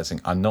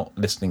realising I'm not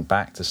listening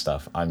back to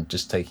stuff. I'm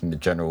just taking the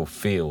general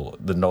feel,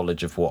 the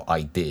knowledge of what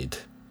I did,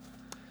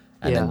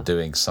 and then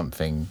doing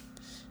something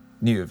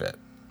new with it,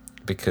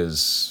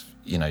 because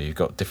you've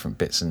got different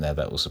bits in there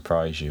that will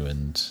surprise you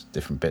and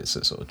different bits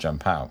that sort of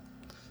jump out.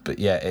 But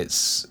yeah,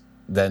 it's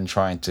then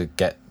trying to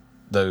get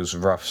those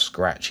rough,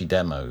 scratchy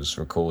demos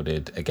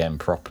recorded again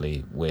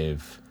properly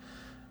with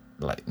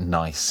like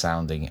nice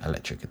sounding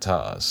electric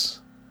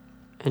guitars.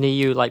 And are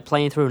you like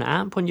playing through an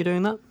amp when you're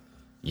doing that?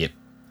 Yep.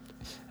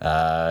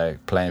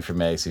 Playing from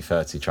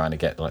AC30, trying to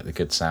get like the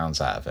good sounds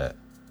out of it.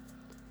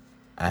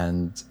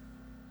 And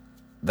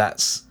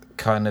that's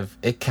kind of,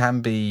 it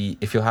can be,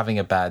 if you're having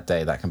a bad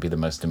day, that can be the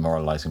most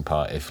demoralizing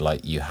part, if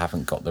like you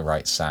haven't got the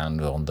right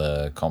sound on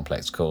the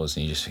complex chords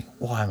and you just think,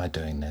 why am I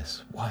doing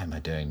this?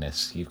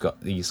 You've got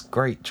these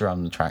great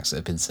drum tracks that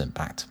have been sent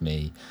back to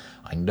me.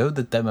 I know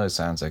the demo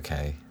sounds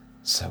okay,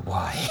 so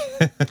why?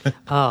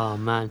 Oh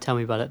man, tell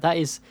me about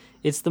it.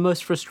 It's the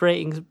most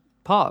frustrating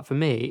part for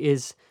me,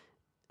 is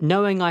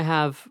knowing I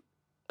have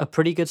a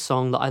pretty good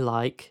song that I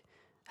like,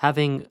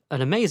 having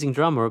an amazing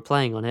drummer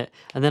playing on it,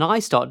 and then I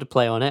start to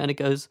play on it and it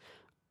goes,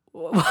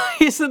 why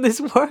isn't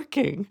this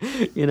working?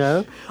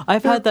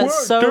 I've had that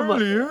so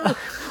much.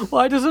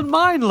 Why doesn't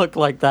mine look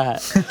like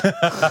that?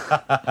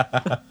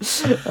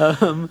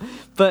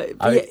 But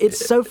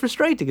it's so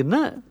frustrating, isn't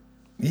it?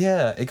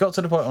 Yeah, it got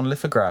to the point on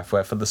Lithograph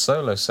where for the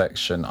solo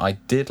section, I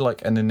did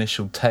like an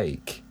initial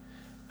take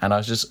and I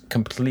was just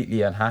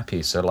completely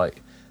unhappy. So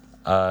like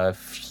a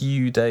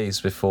few days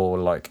before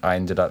like I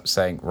ended up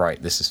saying,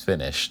 right, this is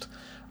finished,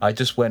 I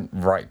just went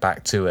right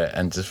back to it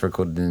and just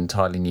recorded an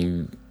entirely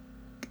new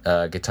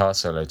guitar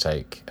solo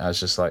take. I was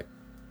just like,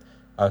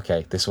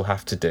 okay, this will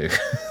have to do.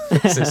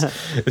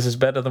 This is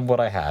better than what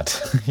I had.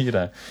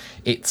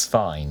 It's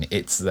fine.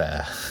 It's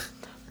there.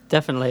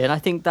 Definitely. And I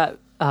think that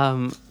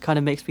kind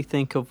of makes me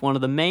think of one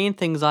of the main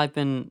things I've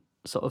been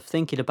sort of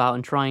thinking about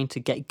and trying to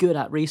get good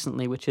at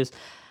recently, which is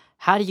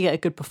how do you get a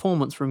good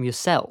performance from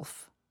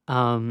yourself?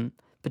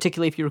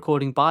 Particularly if you're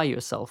recording by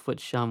yourself,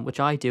 which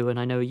I do, and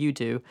I know you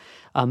do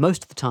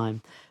most of the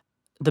time.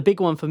 The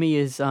big one for me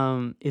is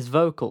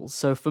vocals.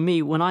 So for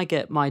me, when I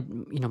get my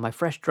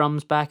fresh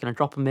drums back and I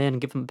drop them in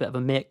and give them a bit of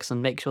a mix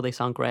and make sure they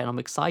sound great and I'm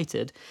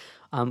excited,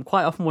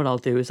 quite often what I'll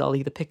do is I'll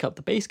either pick up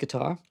the bass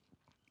guitar,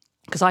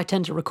 because I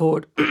tend to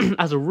record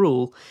as a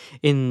rule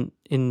in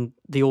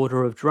the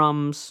order of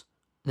drums,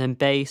 then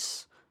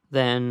bass,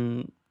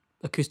 then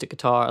acoustic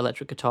guitar,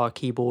 electric guitar,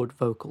 keyboard,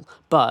 vocal.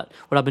 But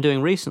what I've been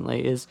doing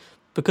recently is,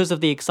 because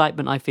of the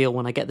excitement I feel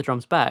when I get the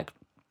drums back,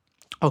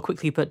 I'll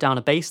quickly put down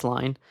a bass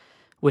line,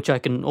 which I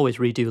can always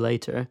redo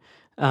later,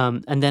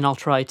 and then I'll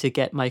try to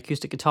get my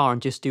acoustic guitar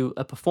and just do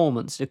a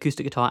performance,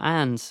 acoustic guitar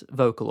and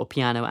vocal, or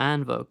piano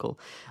and vocal,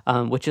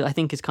 which I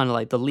think is kind of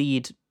like the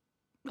lead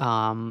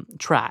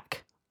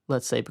track,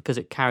 let's say, because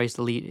it carries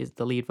the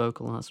lead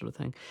vocal and that sort of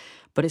thing.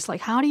 But it's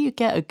like, how do you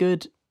get a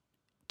good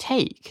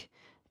take?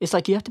 It's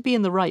like you have to be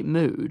in the right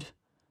mood.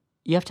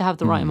 You have to have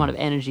the right amount of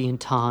energy and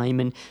time,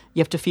 and you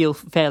have to feel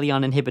fairly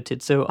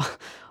uninhibited. So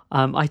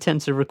I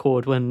tend to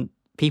record when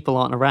people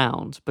aren't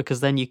around, because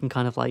then you can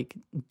kind of like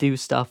do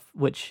stuff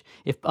which,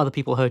 if other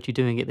people heard you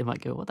doing it, they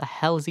might go, what the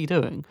hell is he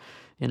doing?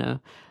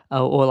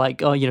 Or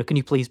like, oh, can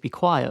you please be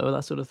quiet, or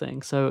that sort of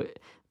thing. So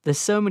there's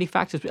so many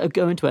factors that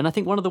go into it. And I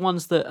think one of the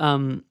ones that,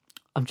 I'm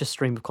just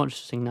stream of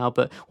consciousness now,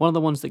 but one of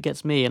the ones that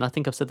gets me, and I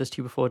think I've said this to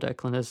you before,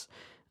 Declan, is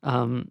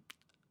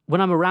when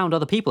I'm around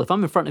other people, if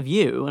I'm in front of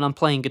you and I'm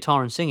playing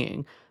guitar and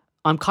singing,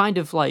 I'm kind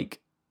of like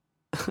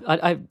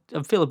I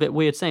feel a bit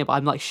weird saying it, but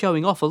I'm like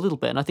showing off a little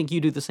bit, and I think you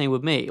do the same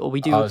with me, or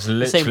we do I was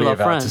the same with literally our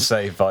about friends. to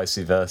say vice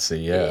versa,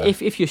 yeah.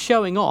 If you're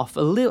showing off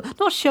a little,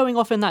 not showing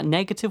off in that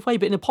negative way,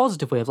 but in a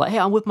positive way of like, hey,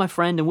 I'm with my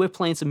friend and we're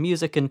playing some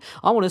music and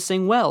I want to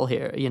sing well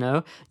here, you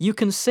know? You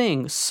can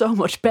sing so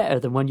much better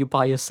than when you're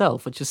by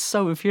yourself, which is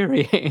so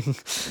infuriating.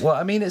 Well,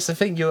 I mean, it's the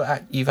thing,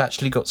 you've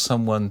actually got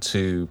someone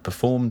to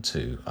perform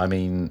to. I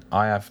mean,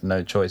 I have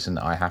no choice and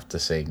I have to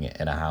sing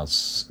in a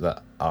house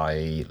that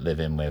I live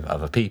in with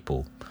other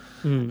people.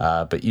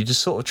 But you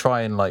just sort of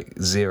try and like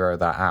zero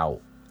that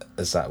out,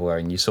 as that were,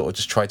 and you sort of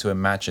just try to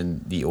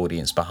imagine the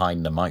audience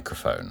behind the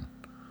microphone.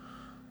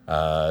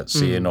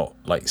 So you're not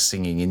like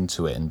singing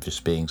into it and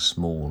just being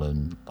small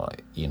and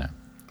like, you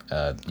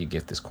know, you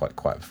give this quite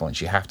quiet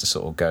performance. You have to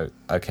sort of go,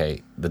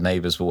 okay, the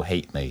neighbours will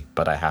hate me,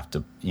 but I have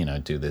to, you know,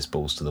 do this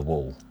balls to the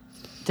wall.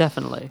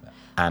 Definitely.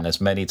 And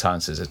as many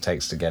times as it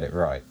takes to get it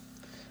right.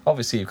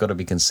 Obviously, you've got to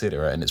be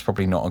considerate, and it's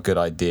probably not a good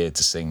idea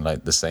to sing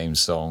like the same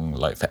song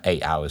like for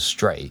 8 hours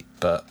straight.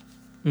 But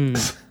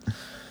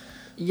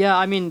yeah,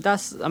 I mean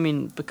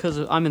because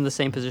I'm in the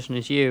same position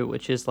as you,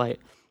 which is like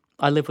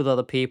I live with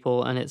other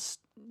people, and it's,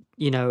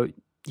 you know,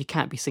 you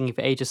can't be singing for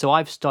ages. So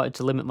I've started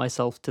to limit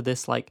myself to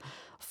this like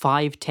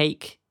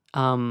 5-take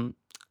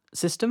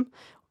system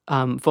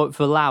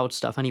for loud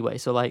stuff anyway.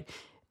 So like,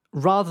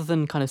 rather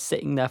than kind of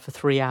sitting there for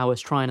 3 hours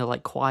trying to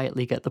like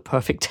quietly get the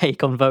perfect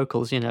take on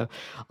vocals, you know,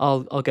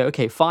 I'll go,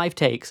 okay, 5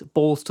 takes,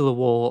 balls to the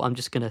wall. I'm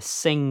just going to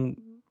sing,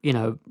 you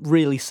know,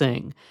 really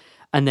sing.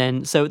 And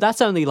then, so that's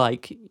only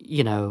like,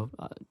 you know,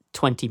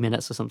 20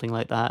 minutes or something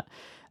like that.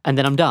 And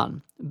then I'm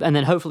done. And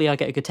then hopefully I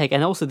get a good take.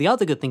 And also the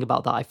other good thing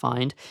about that I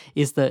find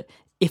is that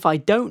if I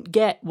don't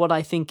get what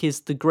I think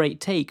is the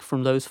great take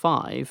from those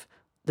 5,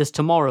 there's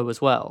tomorrow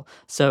as well.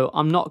 So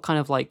I'm not kind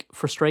of like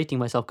frustrating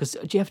myself, because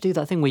do you ever do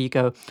that thing where you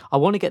go, I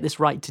want to get this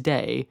right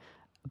today,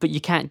 but you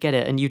can't get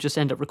it, and you just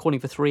end up recording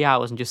for 3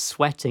 hours and just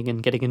sweating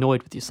and getting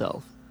annoyed with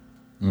yourself?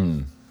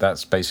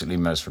 that's basically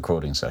most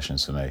recording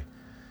sessions for me.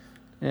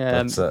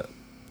 Yeah. But,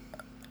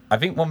 I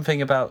think one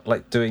thing about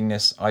like doing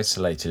this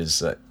isolated is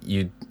that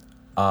you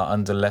are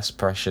under less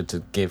pressure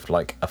to give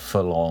like a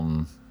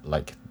full-on,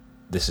 like,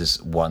 this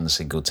is one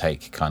single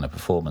take kind of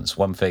performance.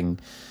 One thing,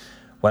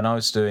 when I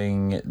was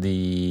doing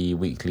the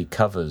weekly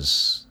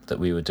covers that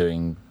we were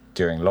doing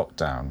during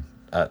lockdown,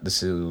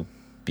 this will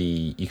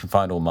be, you can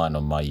find all mine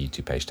on my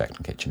YouTube page,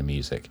 Declan Kitchen and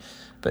Music,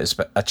 but it's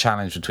a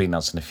challenge between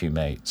us and a few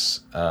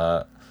mates.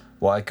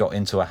 What I got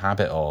into a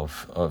habit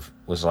of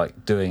was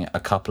like doing a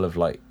couple of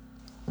like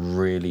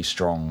really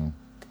strong,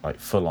 like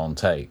full-on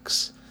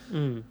takes,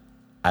 and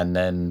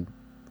then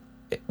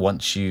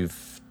once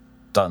you've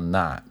done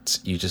that,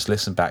 you just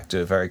listen back,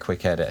 do a very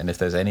quick edit, and if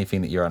there's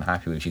anything that you're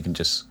unhappy with, you can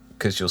just,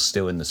 because you're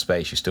still in the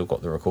space, you still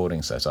got the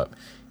recording set up,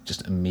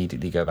 just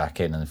immediately go back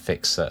in and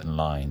fix certain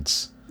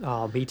lines.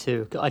 Oh, me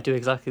too. I do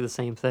exactly the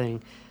same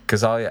thing.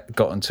 Because I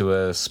got into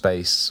a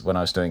space when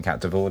I was doing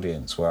Captive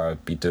Audience where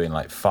I'd be doing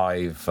like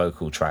 5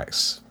 vocal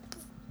tracks,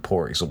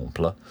 pour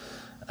example,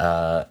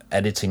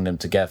 editing them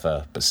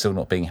together, but still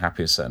not being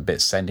happy with certain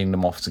bits, sending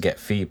them off to get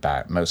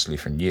feedback, mostly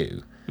from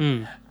you,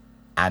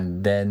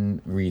 and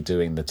then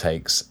redoing the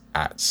takes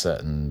at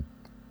certain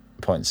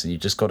points. And you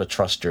just got to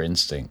trust your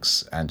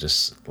instincts and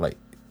just like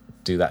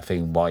do that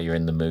thing while you're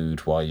in the mood,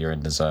 while you're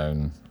in the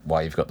zone,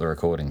 while you've got the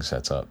recording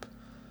set up.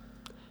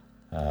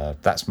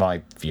 That's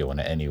my view on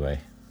it anyway.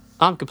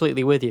 I'm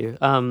completely with you.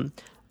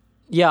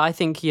 Yeah, I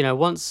think, you know,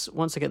 once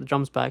I get the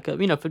drums back,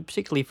 you know,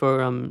 particularly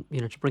for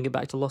you know, to bring it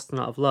back to Lost and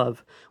Out of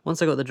Love,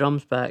 once I got the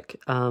drums back,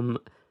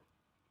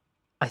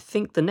 I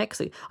think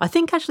actually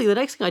the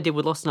next thing I did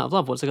with Lost and Out of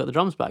Love, once I got the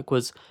drums back,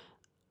 was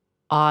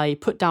I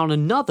put down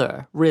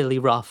another really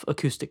rough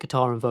acoustic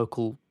guitar and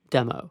vocal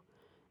demo.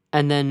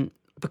 And then,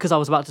 because I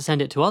was about to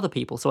send it to other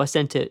people, so I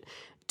sent it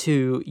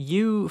to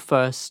you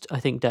first,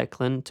 I think,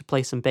 Declan, to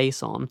play some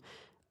bass on,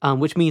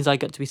 which means I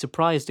got to be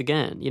surprised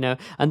again, you know.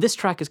 And this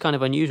track is kind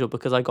of unusual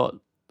because I got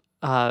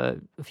a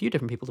few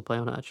different people to play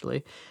on it,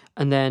 actually.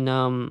 And then,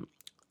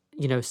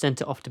 you know,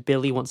 sent it off to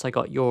Billy once I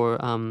got your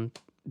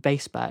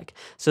bass back.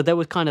 So there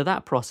was kind of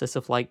that process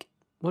of like,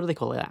 what do they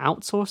call it?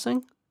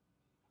 Outsourcing?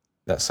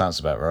 That sounds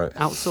about right.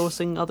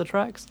 Outsourcing other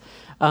tracks.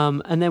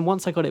 And then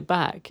once I got it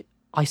back,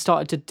 I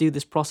started to do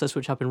this process,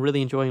 which I've been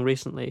really enjoying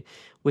recently,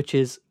 which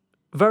is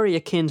very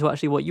akin to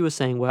actually what you were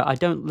saying, where I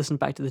don't listen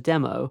back to the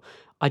demo.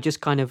 I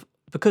just kind of,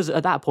 because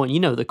at that point, you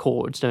know the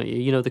chords, don't you?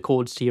 You know the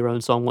chords to your own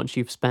song once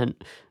you've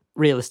spent,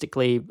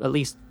 realistically, at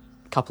least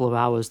a couple of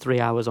hours, 3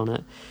 hours on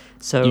it.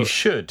 So you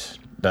should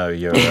know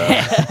your...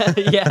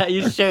 yeah,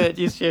 you should.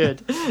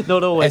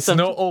 Not always. It's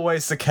not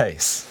always the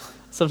case.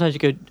 Sometimes you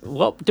go,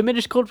 what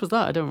diminished chord was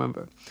that? I don't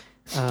remember.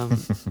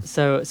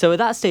 So at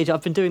that stage,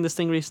 I've been doing this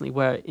thing recently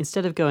where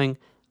instead of going,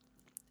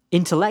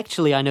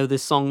 intellectually, I know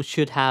this song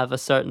should have a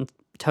certain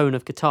tone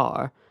of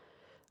guitar,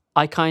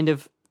 I kind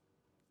of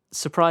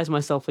surprise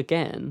myself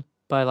again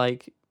by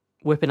like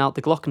whipping out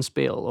the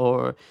glockenspiel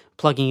or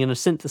plugging in a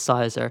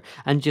synthesizer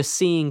and just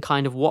seeing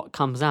kind of what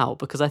comes out,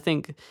 because I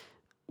think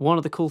one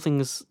of the cool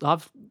things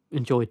I've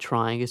enjoyed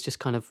trying is just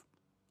kind of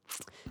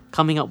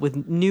coming up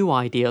with new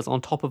ideas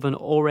on top of an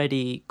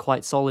already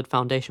quite solid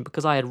foundation.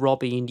 Because I had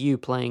Robbie and you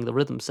playing the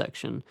rhythm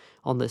section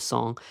on this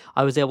song,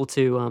 I was able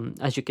to,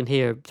 as you can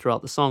hear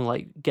throughout the song,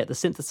 like get the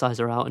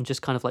synthesizer out and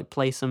just kind of like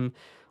play some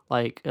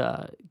like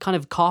kind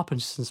of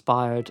Carpenters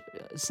inspired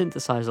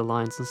synthesizer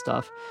lines and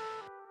stuff.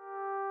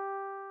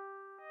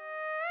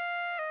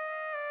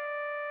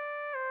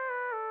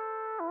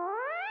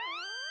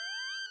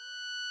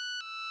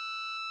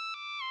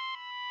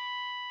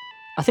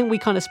 I think we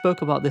kind of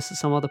spoke about this at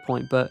some other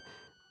point, but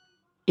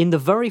in the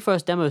very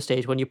first demo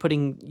stage, when you're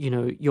putting,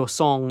 your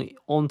song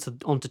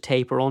onto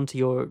tape or onto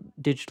your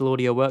digital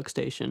audio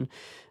workstation,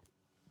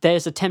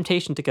 there's a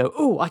temptation to go,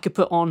 oh, I could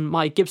put on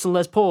my Gibson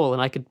Les Paul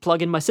and I could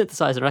plug in my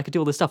synthesizer and I could do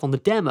all this stuff on the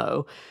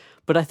demo.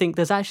 But I think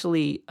there's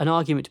actually an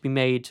argument to be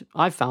made,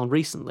 I've found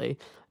recently,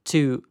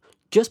 to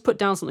just put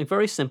down something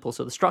very simple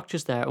so the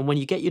structure's there, and when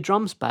you get your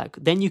drums back,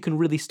 then you can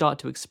really start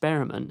to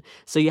experiment.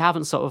 So you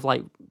haven't sort of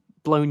like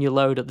blown your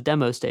load at the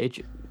demo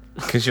stage.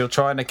 Because you're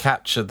trying to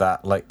capture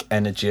that like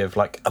energy of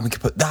like, and we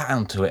could put that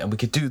onto it and we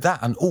could do that,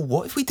 and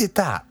what if we did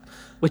that?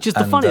 Which is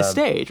the funniest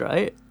stage,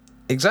 right?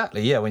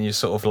 Exactly, yeah, when you're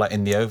sort of like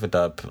in the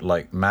overdub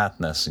like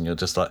madness and you're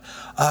just like,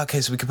 okay,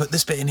 so we could put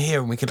this bit in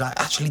here and we could like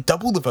actually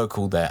double the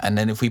vocal there, and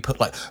then if we put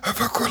like a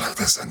vocal like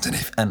this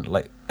underneath and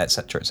like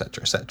etc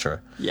etc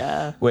etc.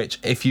 Yeah. Which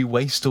if you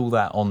waste all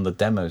that on the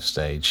demo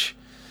stage,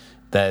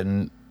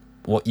 then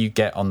what you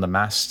get on the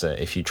master,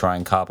 if you try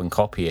and carbon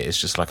copy it, is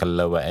just like a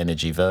lower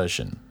energy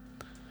version.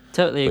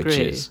 Totally agree. Which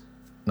is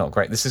not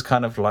great. This is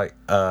kind of like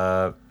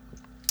I'm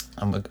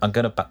going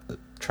to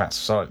backtrack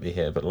slightly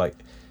here, but like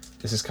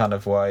this is kind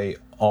of why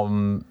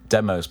on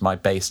demos my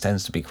bass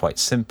tends to be quite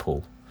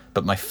simple.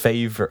 But my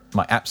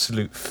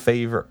absolute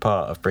favorite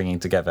part of bringing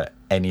together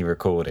any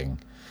recording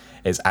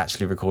is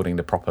actually recording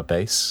the proper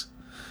bass,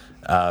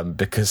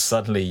 because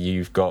suddenly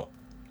you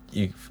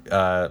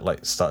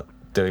like start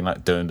doing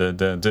like dun dun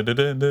dun dun dun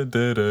dun dun dun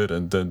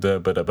dun dun,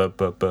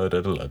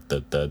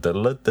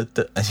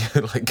 and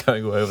you're like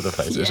going all over the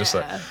place. It's just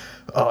like,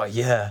 oh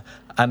yeah.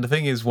 And the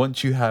thing is,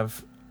 once you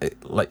have,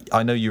 like,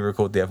 I know you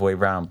record the other way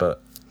around,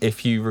 but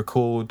if you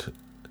record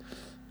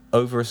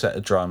over a set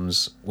of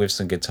drums with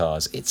some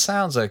guitars, it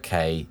sounds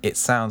okay. It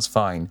sounds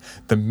fine.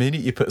 The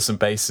minute you put some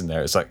bass in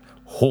there, it's like,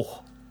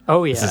 oh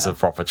yeah, this is a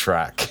proper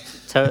track.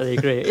 Totally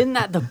agree. Isn't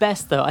that the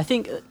best though? I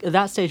think at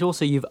that stage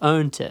also you've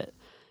earned it.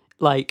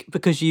 Like,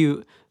 because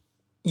you've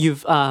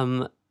what's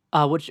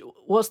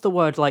the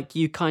word? Like,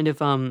 you kind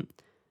of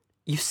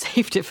you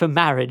saved it for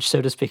marriage,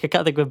 so to speak. I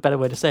can't think of a better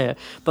way to say it.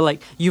 But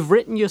like, you've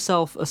written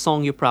yourself a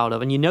song you're proud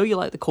of, and you know you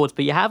like the chords,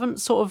 but you haven't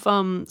sort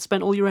of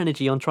spent all your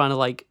energy on trying to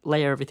like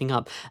layer everything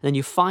up. And then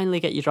you finally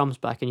get your drums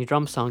back, and your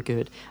drums sound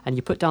good, and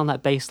you put down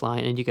that bass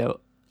line, and you go,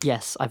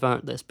 yes, I've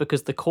earned this,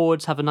 because the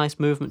chords have a nice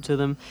movement to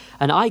them.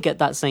 And I get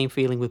that same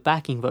feeling with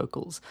backing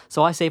vocals.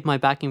 So I save my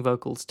backing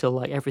vocals till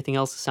like everything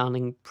else is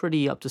sounding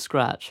pretty up to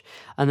scratch.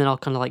 And then I'll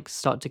kind of like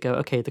start to go,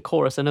 okay, the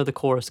chorus, I know the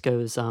chorus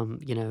goes,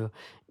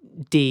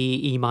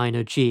 D, E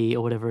minor, G,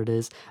 or whatever it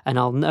is. And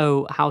I'll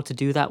know how to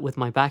do that with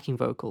my backing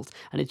vocals.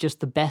 And it's just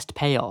the best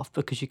payoff,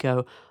 because you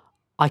go,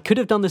 I could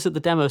have done this at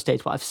the demo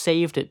stage, but I've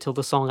saved it till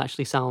the song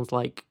actually sounds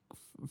like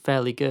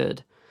fairly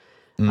good.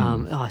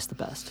 It's the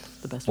best.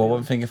 Well, feeling.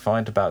 One thing I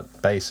find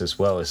about bass as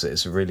well is that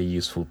it's a really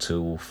useful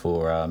tool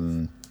for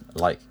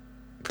like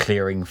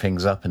clearing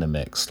things up in a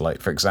mix.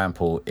 Like, for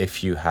example,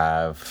 if you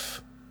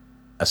have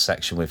a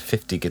section with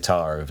 50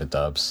 guitar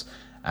overdubs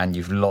and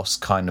you've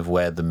lost kind of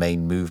where the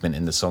main movement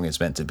in the song is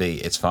meant to be,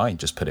 it's fine,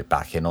 just put it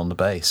back in on the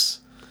bass.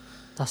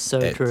 That's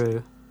so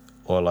true.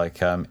 Or like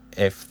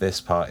if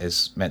this part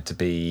is meant to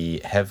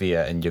be heavier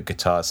and your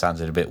guitar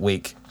sounded a bit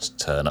weak, just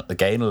turn up the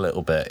gain a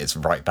little bit, it's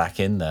right back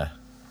in there.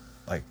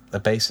 Like, the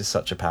bass is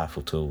such a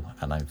powerful tool,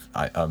 and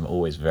I'm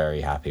always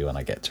very happy when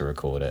I get to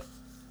record it.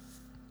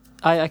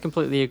 I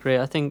completely agree.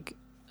 I think,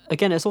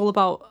 again, it's all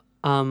about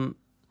kind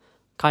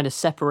of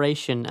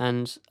separation,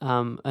 and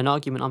an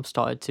argument I'm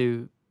started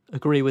to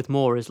agree with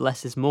more is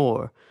less is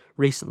more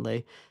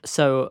recently.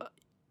 So,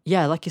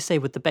 yeah, like you say,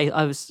 with the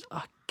bass,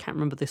 I can't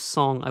remember this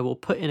song. I will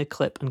put in a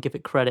clip and give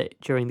it credit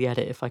during the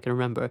edit if I can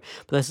remember.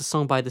 But there's a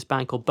song by this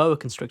band called Boa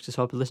Constrictor,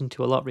 so I've been listening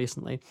to a lot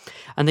recently.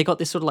 And they got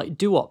this sort of like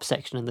doo-wop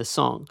section in this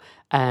song.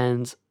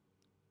 And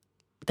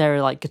there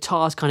are like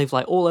guitars kind of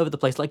like all over the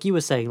place. Like you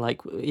were saying,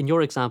 like in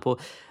your example,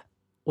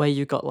 where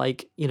you got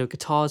like,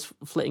 guitars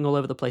flitting all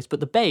over the place. But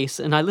the bass,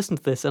 and I listened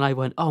to this and I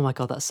went, oh my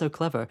God, that's so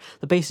clever.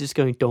 The bass is just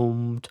going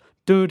dum,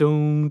 dum,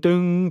 dum,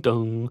 dum,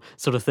 dum,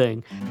 sort of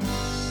thing.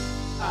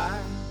 I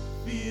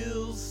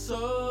feel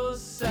so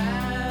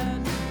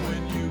sad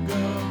when you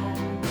go,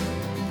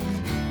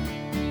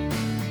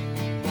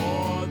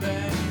 more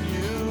than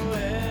you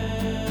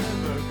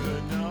ever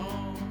could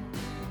know.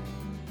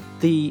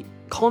 The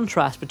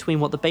contrast between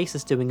what the bass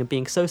is doing and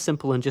being so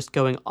simple and just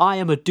going, I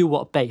am a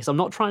doo-wop bass, I'm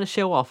not trying to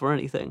show off or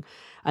anything,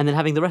 and then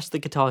having the rest of the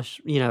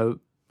guitars,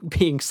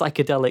 being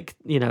psychedelic,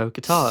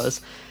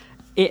 guitars,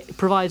 it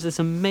provides this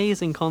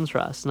amazing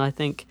contrast. And I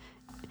think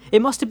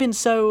it must have been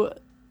so,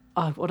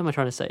 what am I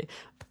trying to say?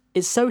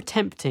 It's so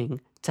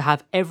tempting to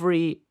have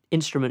every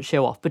instrument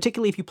show off,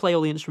 particularly if you play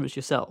all the instruments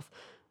yourself.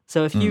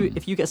 So if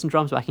you get some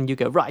drums back and you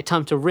go, right,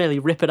 time to really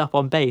rip it up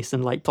on bass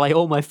and like play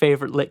all my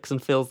favorite licks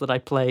and fills that I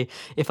play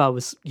if I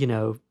was, you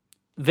know,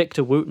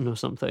 Victor Wooten or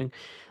something,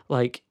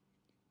 like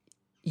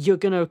you're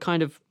going to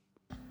kind of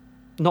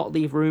not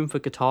leave room for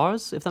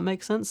guitars, if that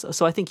makes sense.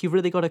 So I think you've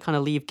really got to kind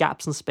of leave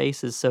gaps and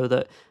spaces so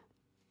that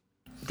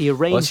the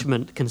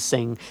arrangement can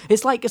sing.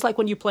 It's like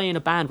when you play in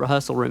a band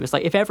rehearsal room. It's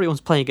like if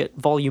everyone's playing at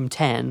volume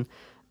 10,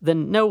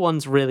 then no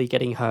one's really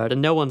getting heard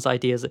and no one's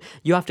ideas.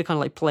 You have to kind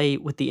of like play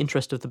with the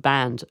interest of the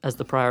band as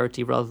the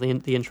priority rather than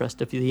the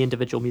interest of the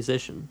individual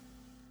musician.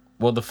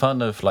 Well, the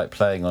fun of like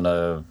playing on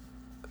a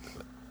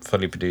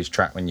fully produced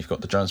track when you've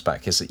got the drums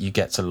back is that you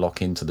get to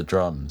lock into the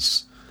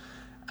drums.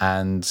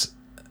 And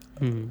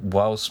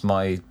whilst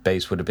my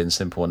bass would have been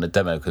simple on the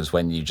demo, because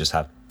when you just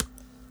have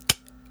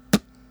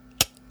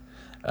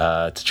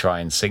to try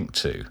and sync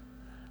to,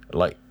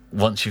 like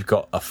once you've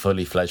got a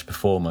fully fledged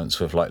performance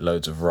with like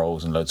loads of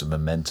rolls and loads of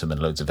momentum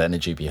and loads of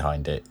energy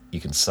behind it, you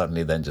can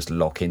suddenly then just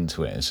lock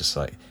into it. It's just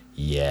like,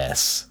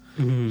 yes.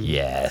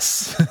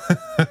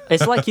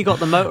 It's like you got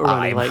the motor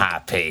running. I'm like,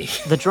 happy.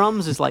 The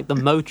drums is like the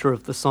motor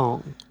of the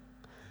song,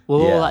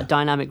 with all that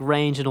dynamic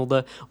range and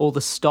all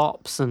the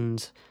stops,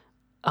 and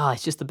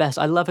it's just the best.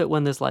 I love it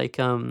when there's like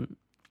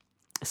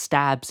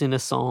stabs in a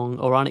song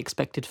or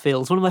unexpected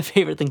fills. One of my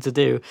favorite things to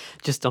do,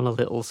 just on a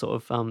little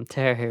sort of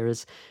tear here,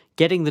 is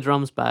getting the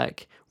drums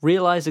back,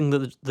 realizing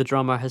that the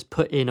drummer has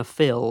put in a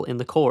fill in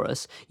the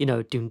chorus, you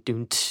know, doon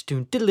doon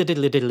doon diddle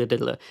diddle diddle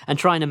diddle, and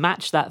trying to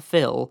match that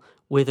fill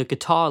with a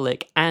guitar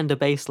lick and a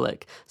bass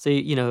lick. So,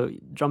 you know,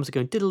 drums are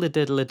going diddle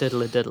diddle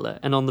diddle diddle,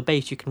 and on the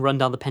bass you can run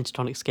down the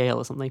pentatonic scale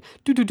or something,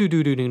 do do do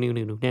do do do no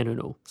no no no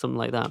no, something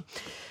like that.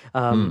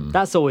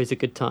 That's always a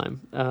good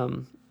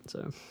time.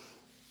 So.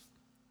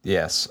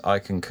 Yes, I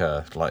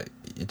concur. Like,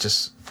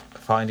 just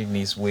finding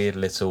these weird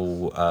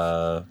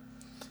little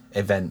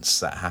events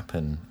that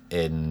happen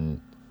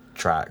in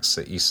tracks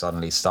that you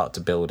suddenly start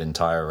to build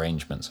entire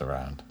arrangements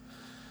around,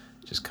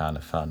 which is kind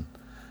of fun.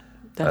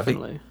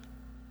 Definitely.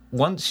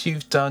 Once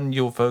you've done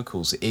your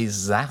vocals,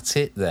 is that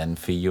it then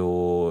for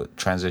your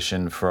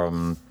transition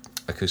from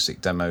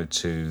acoustic demo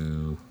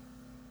to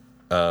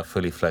a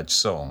fully fledged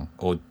song,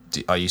 or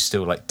are you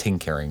still like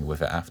tinkering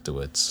with it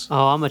afterwards?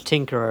 Oh, I'm a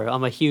tinkerer.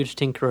 I'm a huge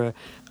tinkerer.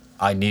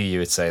 I knew you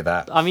would say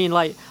that. I mean,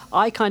 like,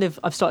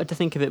 I've started to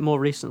think of it more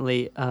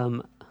recently,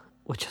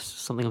 which is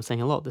something I'm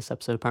saying a lot this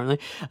episode, apparently,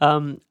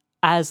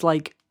 as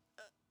like,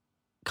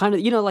 kind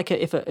of, you know, like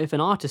if an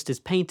artist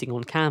is painting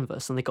on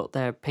canvas and they got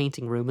their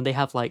painting room and they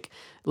have like,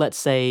 let's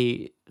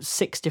say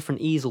 6 different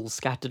easels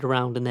scattered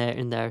around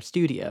in their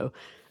studio,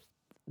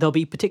 they'll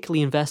be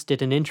particularly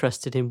invested and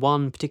interested in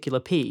one particular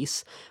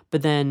piece,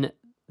 but then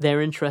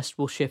their interest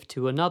will shift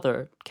to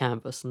another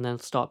canvas and then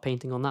start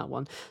painting on that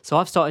one. So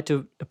I've started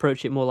to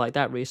approach it more like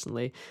that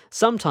recently,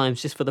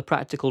 sometimes just for the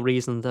practical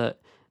reason that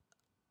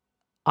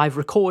I've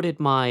recorded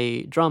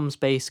my drums,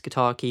 bass,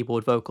 guitar,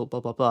 keyboard, vocal, blah,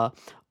 blah, blah,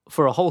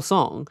 for a whole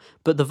song,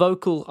 but the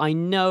vocal, I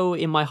know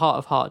in my heart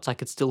of hearts I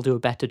could still do a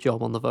better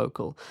job on the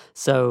vocal.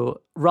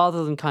 So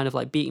rather than kind of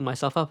like beating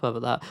myself up over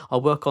that,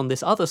 I'll work on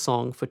this other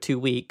song for 2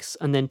 weeks,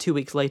 and then 2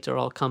 weeks later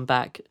I'll come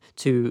back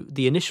to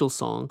the initial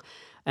song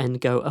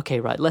and go, okay,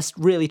 right, let's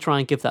really try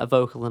and give that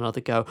vocal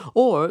another go.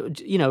 Or,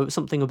 you know,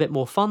 something a bit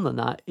more fun than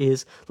that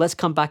is let's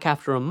come back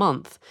after a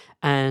month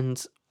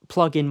and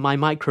plug in my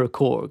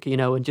microKORG, you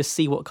know, and just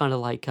see what kind of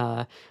like,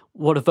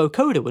 what a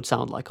vocoder would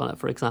sound like on it,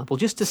 for example,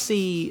 just to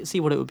see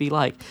what it would be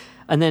like.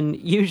 And then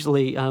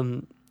usually,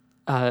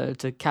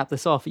 to cap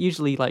this off,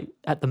 usually like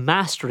at the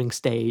mastering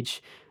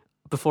stage,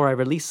 before I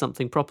release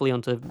something properly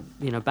onto,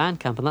 you know,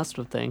 Bandcamp and that sort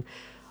of thing,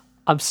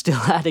 I'm still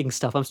adding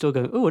stuff. I'm still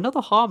going, oh,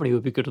 another harmony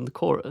would be good in the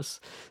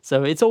chorus.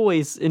 So it's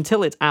always,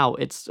 until it's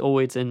out, it's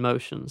always in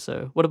motion.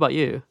 So what about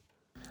you?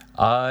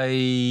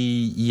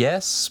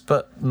 Yes,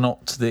 but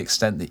not to the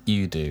extent that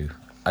you do.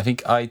 I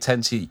think I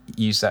tend to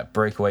use that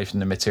break away from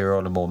the material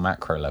on a more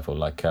macro level.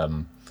 Like,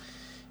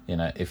 you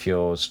know, if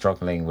you're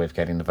struggling with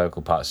getting the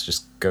vocal parts,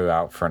 just go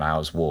out for an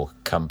hour's walk,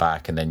 come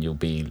back, and then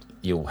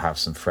you'll have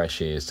some fresh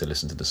ears to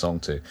listen to the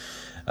song to.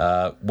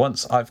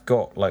 Once I've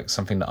got like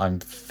something that I'm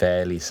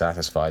fairly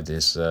satisfied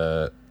is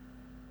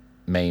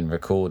main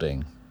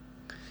recording,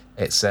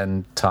 it's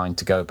then time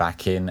to go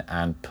back in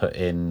and put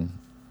in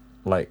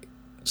like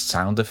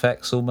sound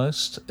effects,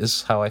 almost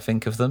is how I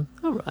think of them.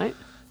 All right.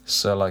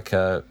 So like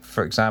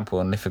for example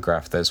on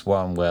Lithograph there's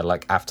one where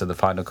like after the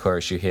final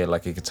chorus you hear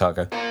like a guitar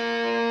go,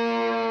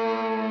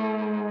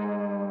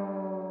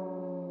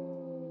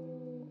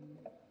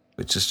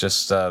 which is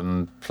just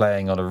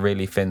playing on a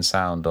really thin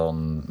sound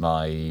on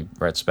my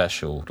Red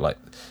Special, like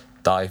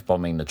dive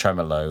bombing the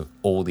tremolo,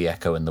 all the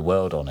echo in the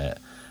world on it,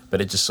 but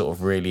it just sort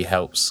of really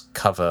helps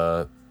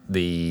cover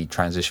the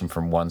transition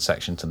from one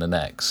section to the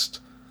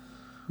next.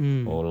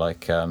 Or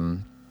like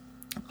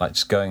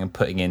just going and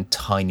putting in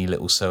tiny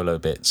little solo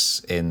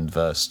bits in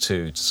verse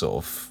 2 to sort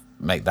of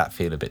make that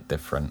feel a bit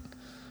different,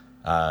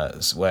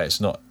 where it's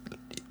not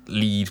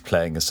lead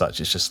playing as such,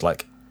 it's just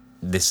like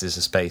this is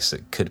a space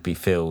that could be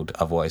filled,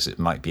 otherwise it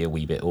might be a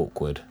wee bit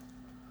awkward.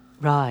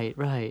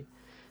 Right.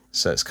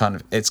 So it's kind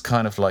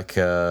of like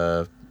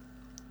a,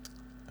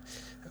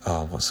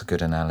 what's a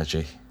good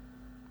analogy?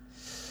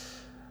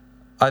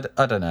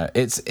 I don't know.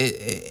 It's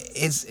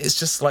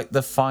just like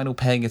the final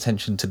paying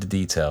attention to the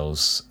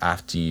details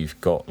after you've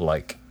got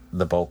like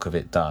the bulk of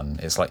it done.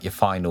 It's like your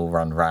final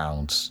run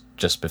round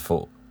just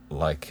before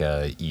like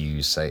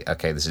you say,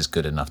 okay, this is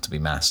good enough to be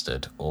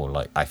mastered, or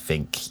like I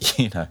think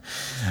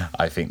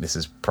this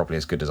is probably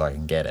as good as I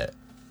can get it.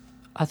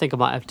 I think I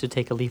might have to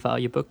take a leaf out of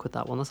your book with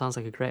that one. That sounds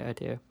like a great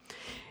idea.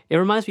 It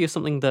reminds me of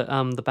something that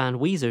the band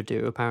Weezer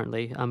do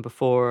apparently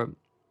before.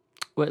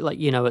 Like,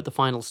 you know, at the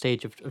final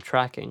stage of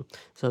tracking.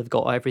 So they've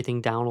got everything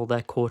down, all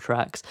their core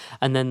tracks.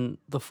 And then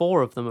the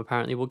four of them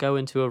apparently will go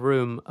into a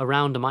room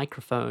around a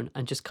microphone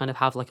and just kind of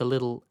have like a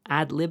little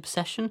ad-lib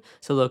session.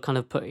 So they'll kind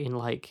of put in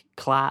like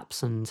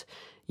claps and,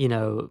 you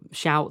know,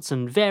 shouts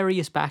and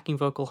various backing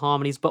vocal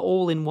harmonies, but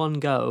all in one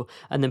go.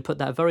 And then put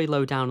that very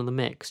low down in the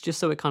mix, just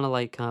so it kind of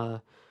like,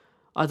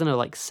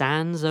 like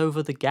sands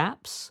over the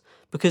gaps.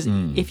 Because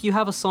if you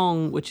have a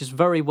song which is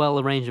very well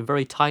arranged and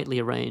very tightly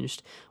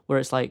arranged, where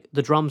it's like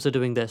the drums are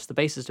doing this, the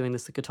bass is doing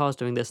this, the guitar's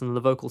doing this, and then the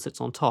vocal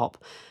sits on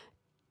top,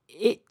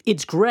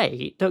 it's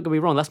great. Don't get me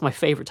wrong, that's my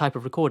favorite type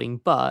of recording,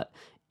 but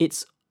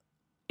it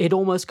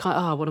almost kind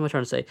of, what am I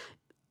trying to say?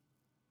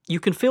 You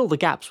can fill the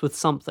gaps with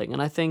something,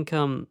 and I think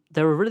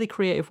there are really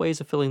creative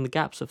ways of filling the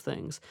gaps of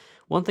things.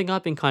 One thing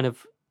I've been kind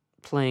of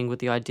playing with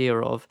the idea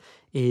of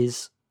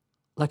is,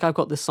 like, I've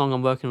got this song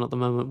I'm working on at the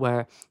moment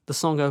where the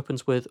song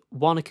opens with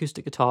one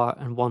acoustic guitar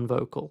and one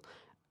vocal.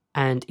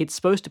 And it's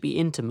supposed to be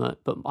intimate,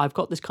 but I've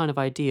got this kind of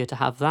idea to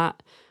have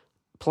that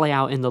play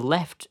out in the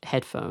left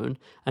headphone,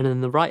 and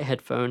in the right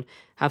headphone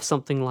have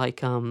something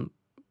like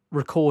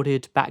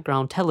recorded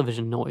background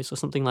television noise or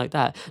something like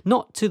that.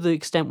 Not to the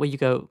extent where you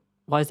go,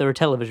 why is there a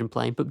television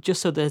playing? But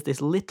just so there's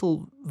this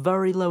little,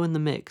 very low in the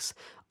mix,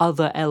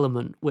 other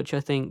element, which I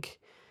think,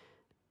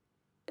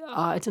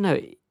 I don't know,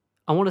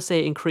 I want to say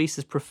it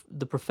increases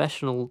the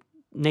professional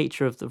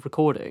nature of the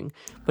recording,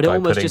 but by it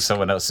almost putting just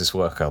someone else's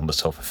work on the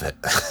top of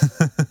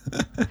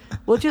it.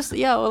 well, just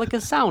or like a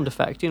sound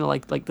effect, you know,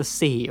 like the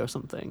sea or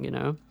something, you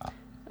know.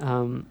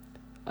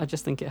 I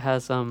just think it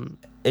has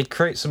it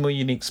creates a more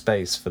unique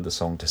space for the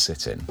song to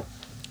sit in.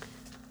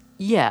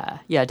 Yeah,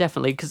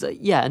 definitely, because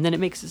and then it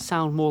makes it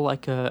sound more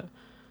like a,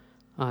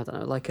 I don't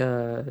know, like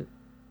a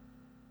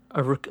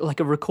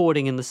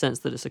recording in the sense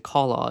that it's a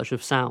collage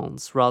of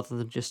sounds rather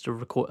than just a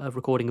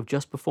recording of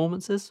just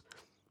performances.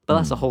 But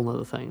that's a whole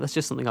other thing. That's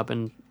just something I've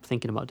been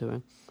thinking about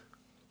doing.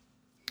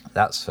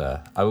 That's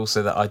fair. I will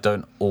say that I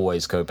don't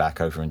always go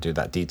back over and do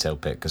that detailed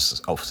bit, because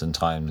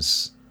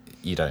oftentimes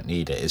you don't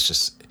need it. It's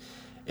just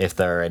if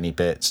there are any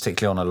bits,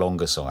 particularly on a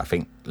longer song. I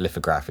think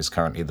Lithograph is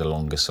currently the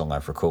longest song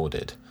I've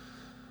recorded,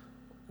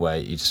 where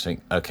you just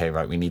think, okay,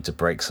 right, we need to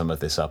break some of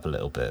this up a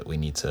little bit. We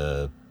need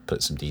to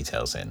put some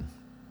details in.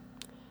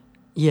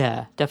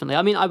 Yeah, definitely.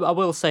 I mean, I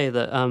will say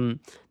that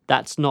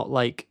that's not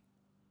like,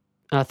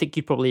 and I think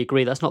you'd probably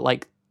agree, that's not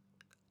like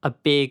a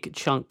big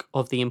chunk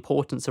of the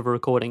importance of a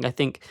recording. I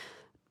think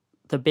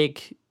the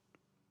big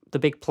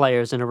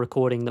players in a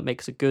recording that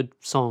makes a good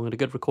song and a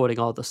good recording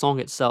are the song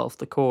itself,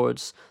 the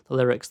chords, the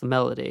lyrics, the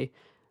melody.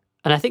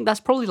 And I think that's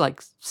probably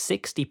like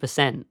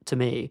 60% to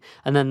me.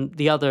 And then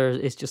the other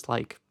is just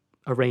like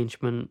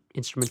arrangement,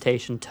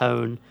 instrumentation,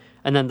 tone.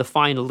 And then the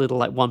final little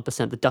like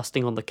 1%, the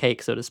dusting on the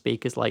cake, so to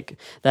speak, is like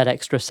that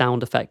extra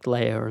sound effect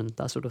layer and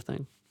that sort of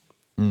thing.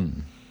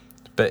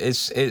 But it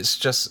is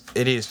just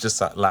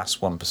that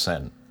last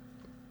 1%.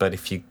 But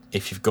if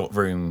you've got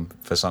room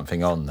for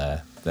something on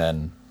there,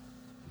 then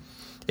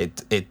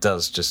it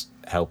does just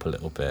help a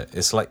little bit.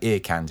 It's like ear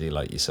candy,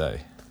 like you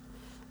say.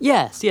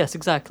 Yes,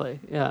 exactly.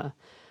 Yeah.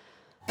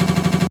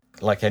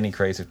 Like any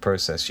creative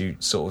process, you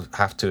sort of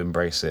have to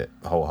embrace it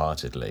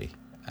wholeheartedly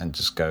and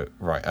just go,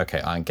 right,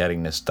 okay, I'm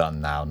getting this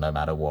done now, no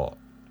matter what.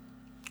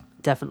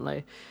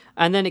 Definitely.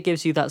 And then it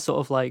gives you that sort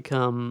of like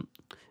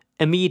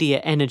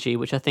immediate energy,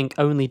 which I think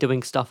only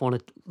doing stuff on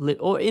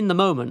or in the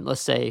moment,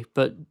 let's say,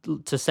 but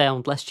to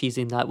sound less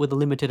cheesy than that, with a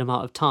limited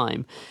amount of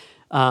time,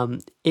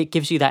 it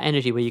gives you that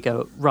energy where you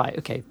go, right,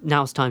 okay,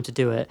 now it's time to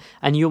do it,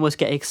 and you almost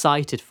get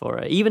excited for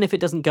it. Even if it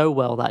doesn't go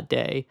well that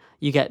day,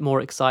 you get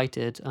more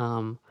excited.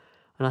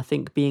 And I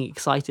think being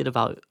excited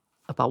about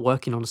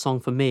working on a song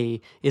for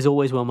me is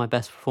always where my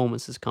best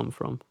performances come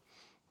from.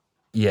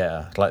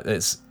 Yeah, like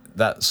it's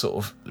that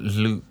sort of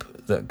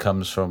loop that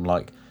comes from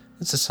like,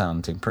 this is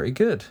sounding pretty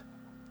good,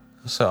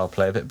 so I'll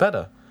play a bit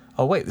better.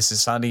 Oh wait, this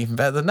is sounding even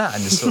better than that,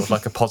 and it's sort of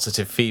like a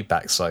positive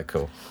feedback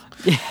cycle.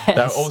 Yes.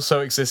 There also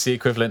exists the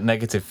equivalent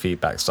negative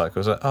feedback cycle.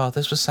 It's like, oh,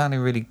 this was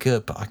sounding really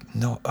good, but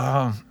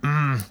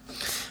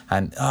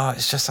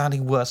it's just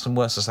sounding worse and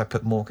worse as I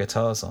put more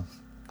guitars on.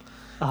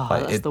 Oh,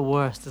 like, that's the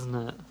worst, isn't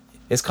it?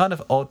 It's kind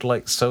of odd,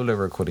 like solo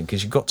recording,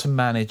 because you've got to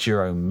manage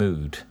your own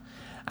mood.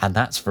 And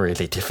that's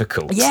really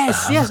difficult.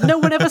 Yes. No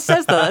one ever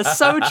says that. That's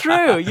so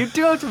true. You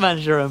do have to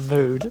manage your own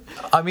mood.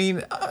 I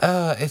mean,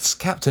 it's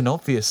Captain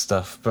Obvious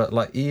stuff, but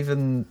like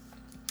even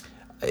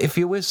if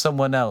you're with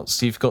someone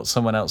else, you've got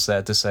someone else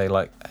there to say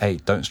like, hey,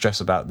 don't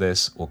stress about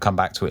this, we'll come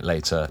back to it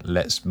later,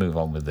 let's move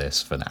on with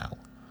this for now.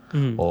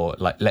 Or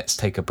like, let's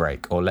take a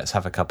break, or let's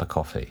have a cup of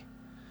coffee.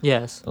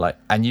 Yes. Like,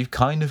 and you've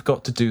kind of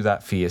got to do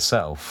that for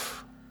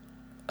yourself,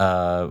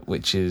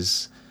 which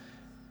is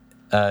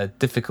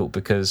difficult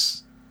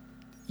because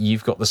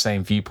you've got the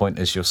same viewpoint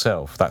as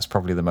yourself. That's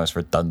probably the most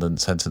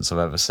redundant sentence I've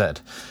ever said.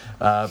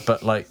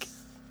 But like,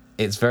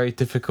 it's very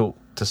difficult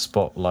to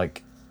spot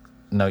like,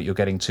 no, you're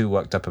getting too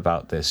worked up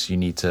about this. You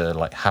need to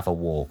like have a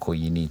walk, or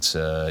you need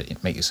to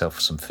make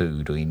yourself some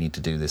food, or you need to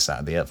do this, that,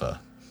 and the other.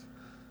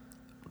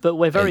 But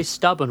we're very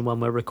stubborn when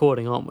we're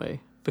recording, aren't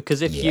we?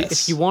 Because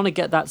if you want to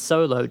get that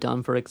solo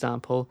done, for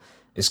example,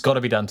 it's got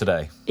to be done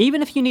today.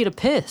 Even if you need a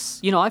piss,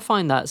 I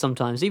find that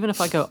sometimes. Even if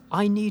I go,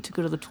 I need to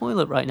go to the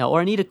toilet right now, or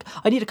I need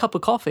a cup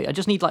of coffee. I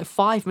just need like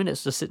 5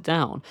 minutes to sit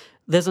down.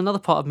 There's another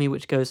part of me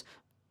which goes,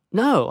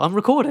 no, I'm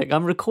recording.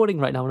 I'm recording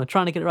right now, and I'm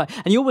trying to get it right.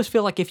 And you almost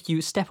feel like if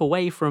you step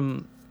away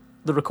from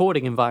the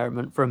recording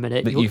environment for a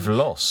minute, you've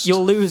lost.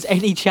 You'll lose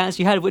any chance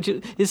you had, which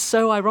is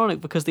so ironic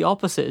because the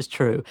opposite is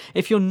true.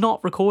 If you're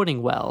not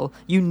recording well,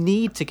 you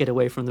need to get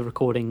away from the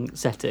recording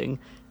setting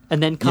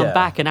and then come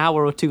back an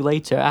hour or two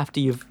later after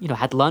you've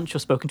had lunch or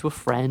spoken to a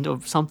friend or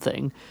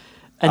something.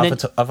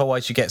 And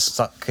otherwise you get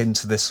stuck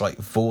into this like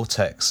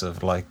vortex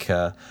of like,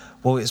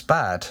 well, it's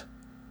bad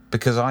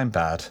because I'm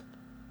bad,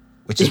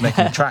 which is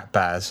making the track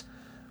bad.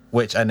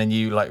 And then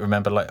you like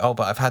remember like, oh,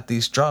 but I've had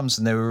these drums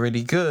and they were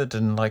really good,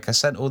 and like I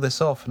sent all this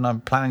off and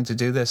I'm planning to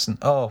do this, and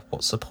oh,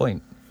 what's the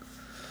point?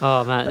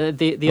 Oh man, at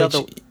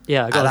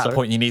that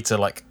point you need to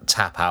like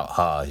tap out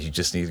hard. You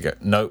just need to go,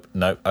 nope,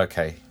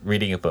 okay,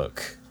 reading a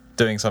book,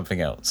 doing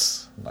something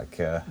else, like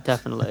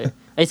definitely.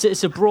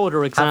 It's a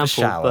broader example, have a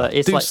shower, but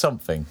it's do like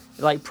something.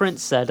 Like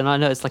Prince said, and I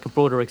know it's like a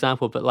broader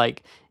example, but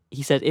like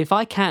he said, if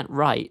I can't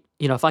write,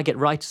 if I get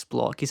writer's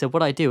block, he said,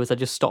 what I do is I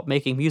just stop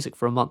making music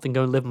for a month and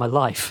go and live my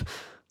life.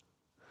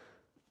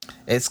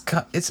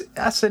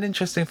 That's an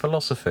interesting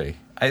philosophy.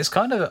 It's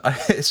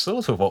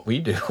sort of what we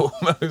do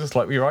almost.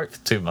 Like we write for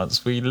 2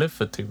 months, we live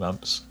for 2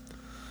 months.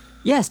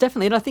 Yes,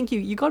 definitely, and I think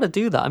you got to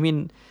do that. I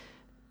mean,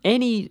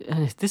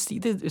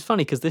 it's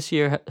funny because this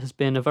year has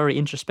been a very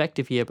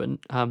introspective year, but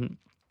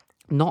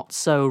not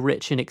so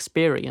rich in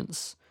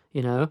experience.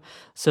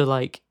 So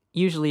like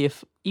usually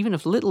even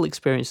if little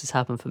experiences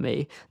happen for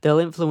me, they'll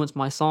influence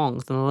my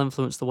songs and they'll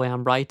influence the way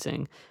I'm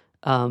writing.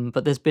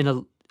 But there's been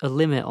a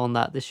limit on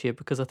that this year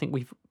because I think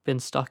we've been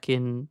stuck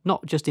in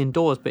not just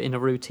indoors but in a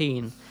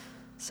routine.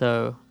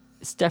 So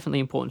it's definitely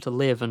important to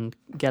live and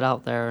get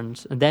out there and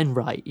then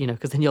write,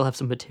 because then you'll have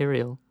some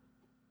material.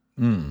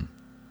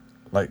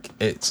 Like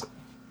it's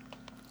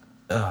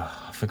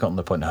I've forgotten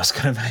the point I was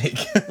going to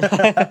make.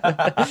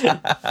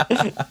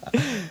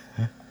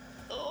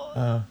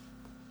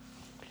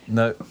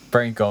 No,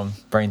 brain gone,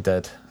 brain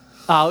dead.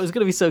 Oh, it was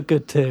going to be so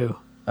good too.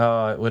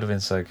 Oh, it would have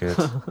been so good.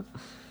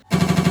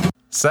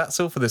 So that's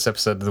all for this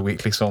episode of the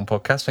Weekly Song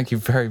Podcast. Thank you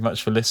very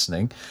much for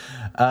listening.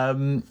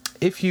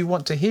 If you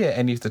want to hear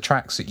any of the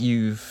tracks that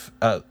you've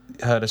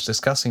heard us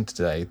discussing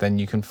today, then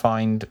you can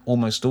find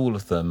almost all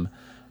of them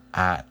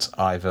at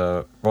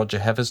either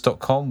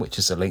rogerheathers.com, which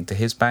is a link to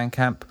his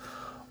Bandcamp,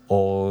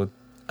 or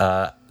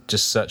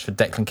just search for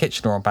Declan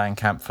Kitchener on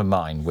Bandcamp for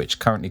mine, which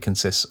currently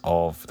consists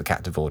of The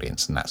Captive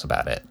Audience, and that's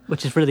about it.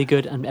 Which is really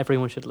good, and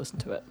everyone should listen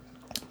to it.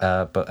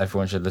 But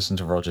everyone should listen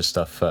to Roger's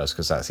stuff first,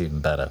 because that's even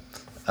better.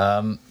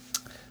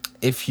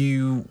 If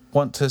you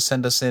want to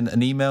send us in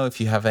an email, if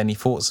you have any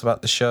thoughts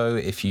about the show,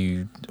 if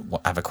you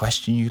have a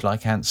question you'd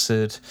like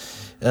answered,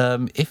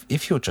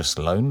 if you're just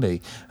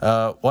lonely,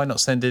 why not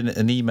send in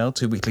an email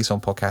to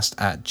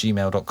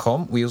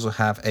weeklysongpodcast@gmail.com. We also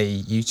have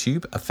a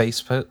YouTube, a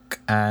Facebook,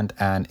 and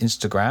an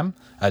Instagram.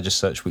 Just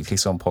search Weekly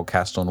Song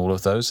Podcast on all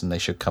of those, and they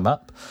should come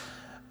up.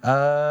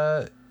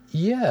 I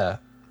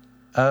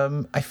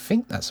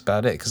think that's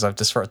about it, because I've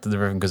disrupted the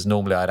rhythm, because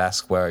normally I'd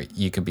ask where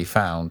you can be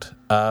found.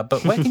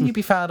 But where can you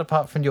be found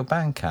apart from your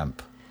Bandcamp?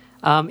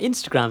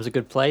 Instagram's a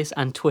good place,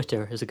 and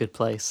Twitter is a good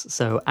place.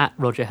 So at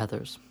Roger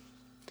Heathers.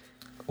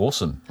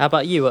 Awesome. How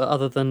about you,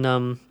 other than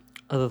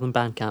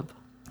Bandcamp?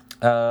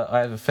 I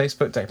have a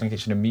Facebook, Declan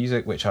Kitchener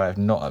Music, which I have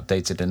not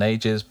updated in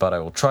ages, but I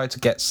will try to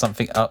get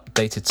something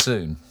updated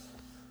soon.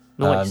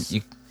 Nice.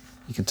 You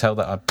can tell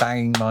that I'm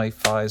banging my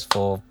thighs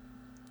for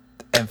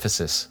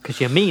emphasis. Because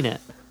you mean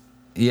it.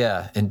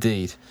 Yeah,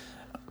 indeed.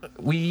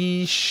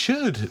 We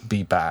should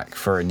be back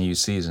for a new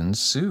season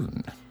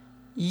soon.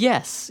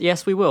 Yes,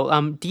 we will.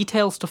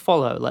 Details to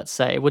follow, let's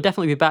say. We'll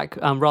definitely be back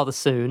rather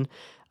soon,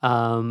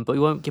 but we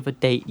won't give a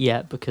date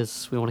yet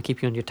because we want to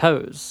keep you on your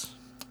toes.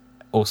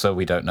 Also,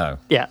 we don't know.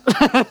 Yeah,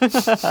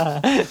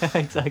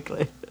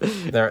 exactly.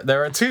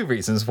 There are two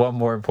reasons, one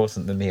more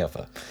important than the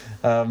other.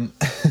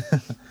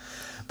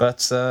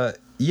 But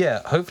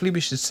hopefully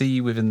we should see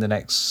you within the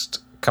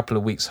next couple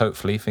of weeks,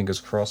 hopefully, fingers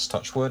crossed,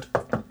 touch wood.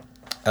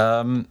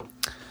 That's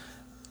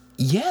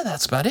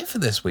about it for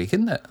this week,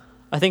 isn't it?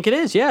 I think it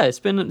is. It's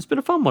been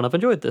a fun one. I've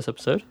enjoyed this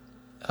episode.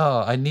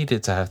 I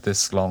needed to have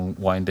this long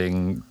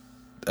winding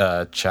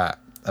chat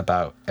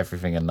about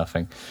everything and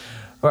nothing.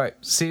 All right,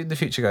 see you in the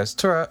future, guys.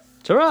 Ta-ra!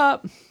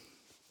 Ta-ra!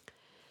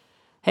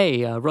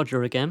 Hey,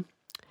 Roger again.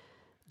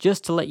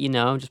 Just to let you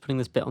know, I'm just putting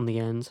this bit on the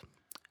end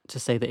to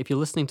say that if you're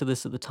listening to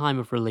this at the time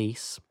of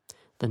release,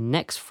 the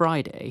next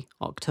Friday,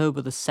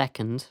 October the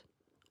 2nd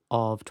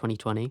of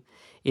 2020,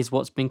 is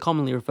what's been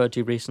commonly referred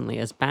to recently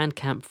as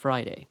Bandcamp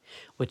Friday,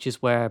 which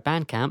is where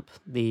Bandcamp,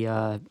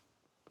 the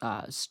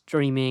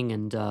streaming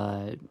and,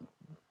 kind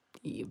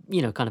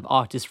of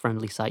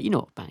artist-friendly site, you know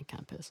what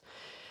Bandcamp is,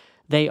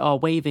 they are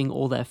waiving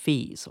all their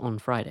fees on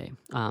Friday,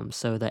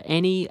 so that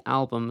any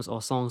albums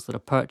or songs that are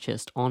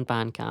purchased on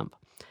Bandcamp,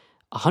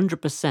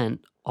 100%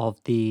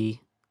 of the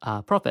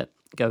profit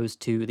goes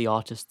to the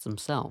artists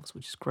themselves,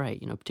 which is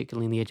great,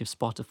 particularly in the age of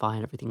Spotify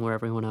and everything where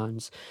everyone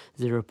owns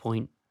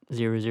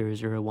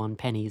 0.0001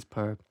 pennies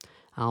per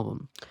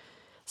album.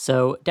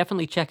 So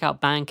definitely check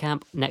out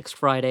Bandcamp next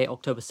Friday,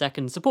 October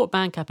 2nd. Support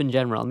Bandcamp in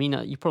general. I mean,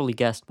 you probably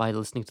guessed by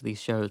listening to these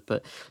shows,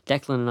 but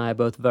Declan and I are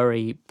both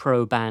very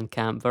pro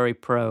Bandcamp, very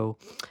pro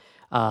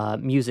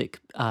music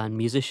and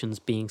musicians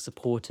being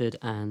supported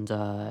and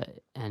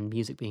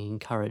music being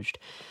encouraged.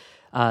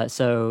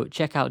 So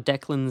check out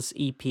Declan's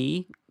EP,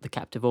 The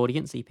Captive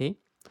Audience EP.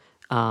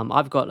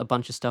 I've got a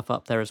bunch of stuff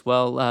up there as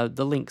well.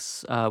 The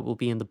links will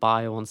be in the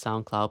bio on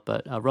SoundCloud,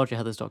 but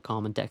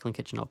rogerheathers.com and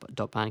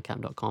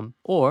declankitchen.bandcamp.com.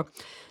 Or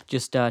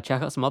just check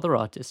out some other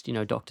artists,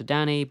 Dr.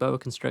 Danny, Boa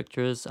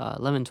Constrictors,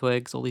 Lemon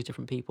Twigs, all these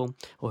different people,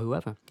 or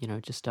whoever.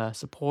 Just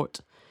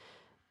support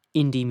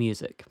indie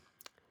music.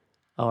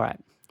 All right.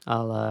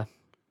 I'll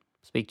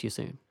speak to you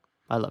soon.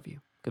 I love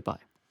you. Goodbye.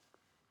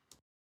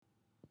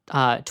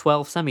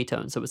 12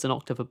 semitones, so it's an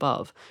octave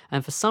above.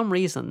 And for some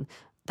reason,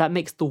 that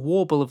makes the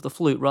warble of the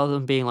flute, rather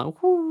than being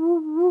like, woo, woo,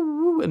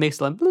 woo, woo, it makes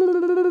it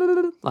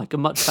like a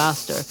much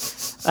faster.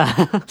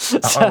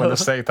 I want to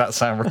save that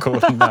sound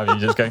recording now. You're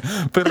just going.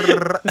 But,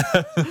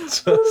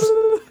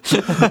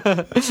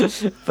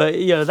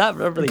 that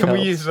really Can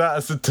helps. we use that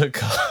as a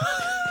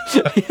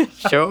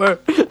Sure.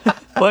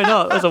 Why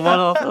not? That's a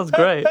one-off. That's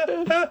great.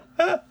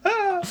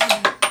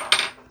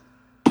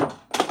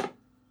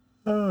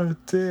 Oh,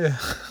 dear.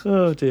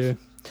 Oh, dear.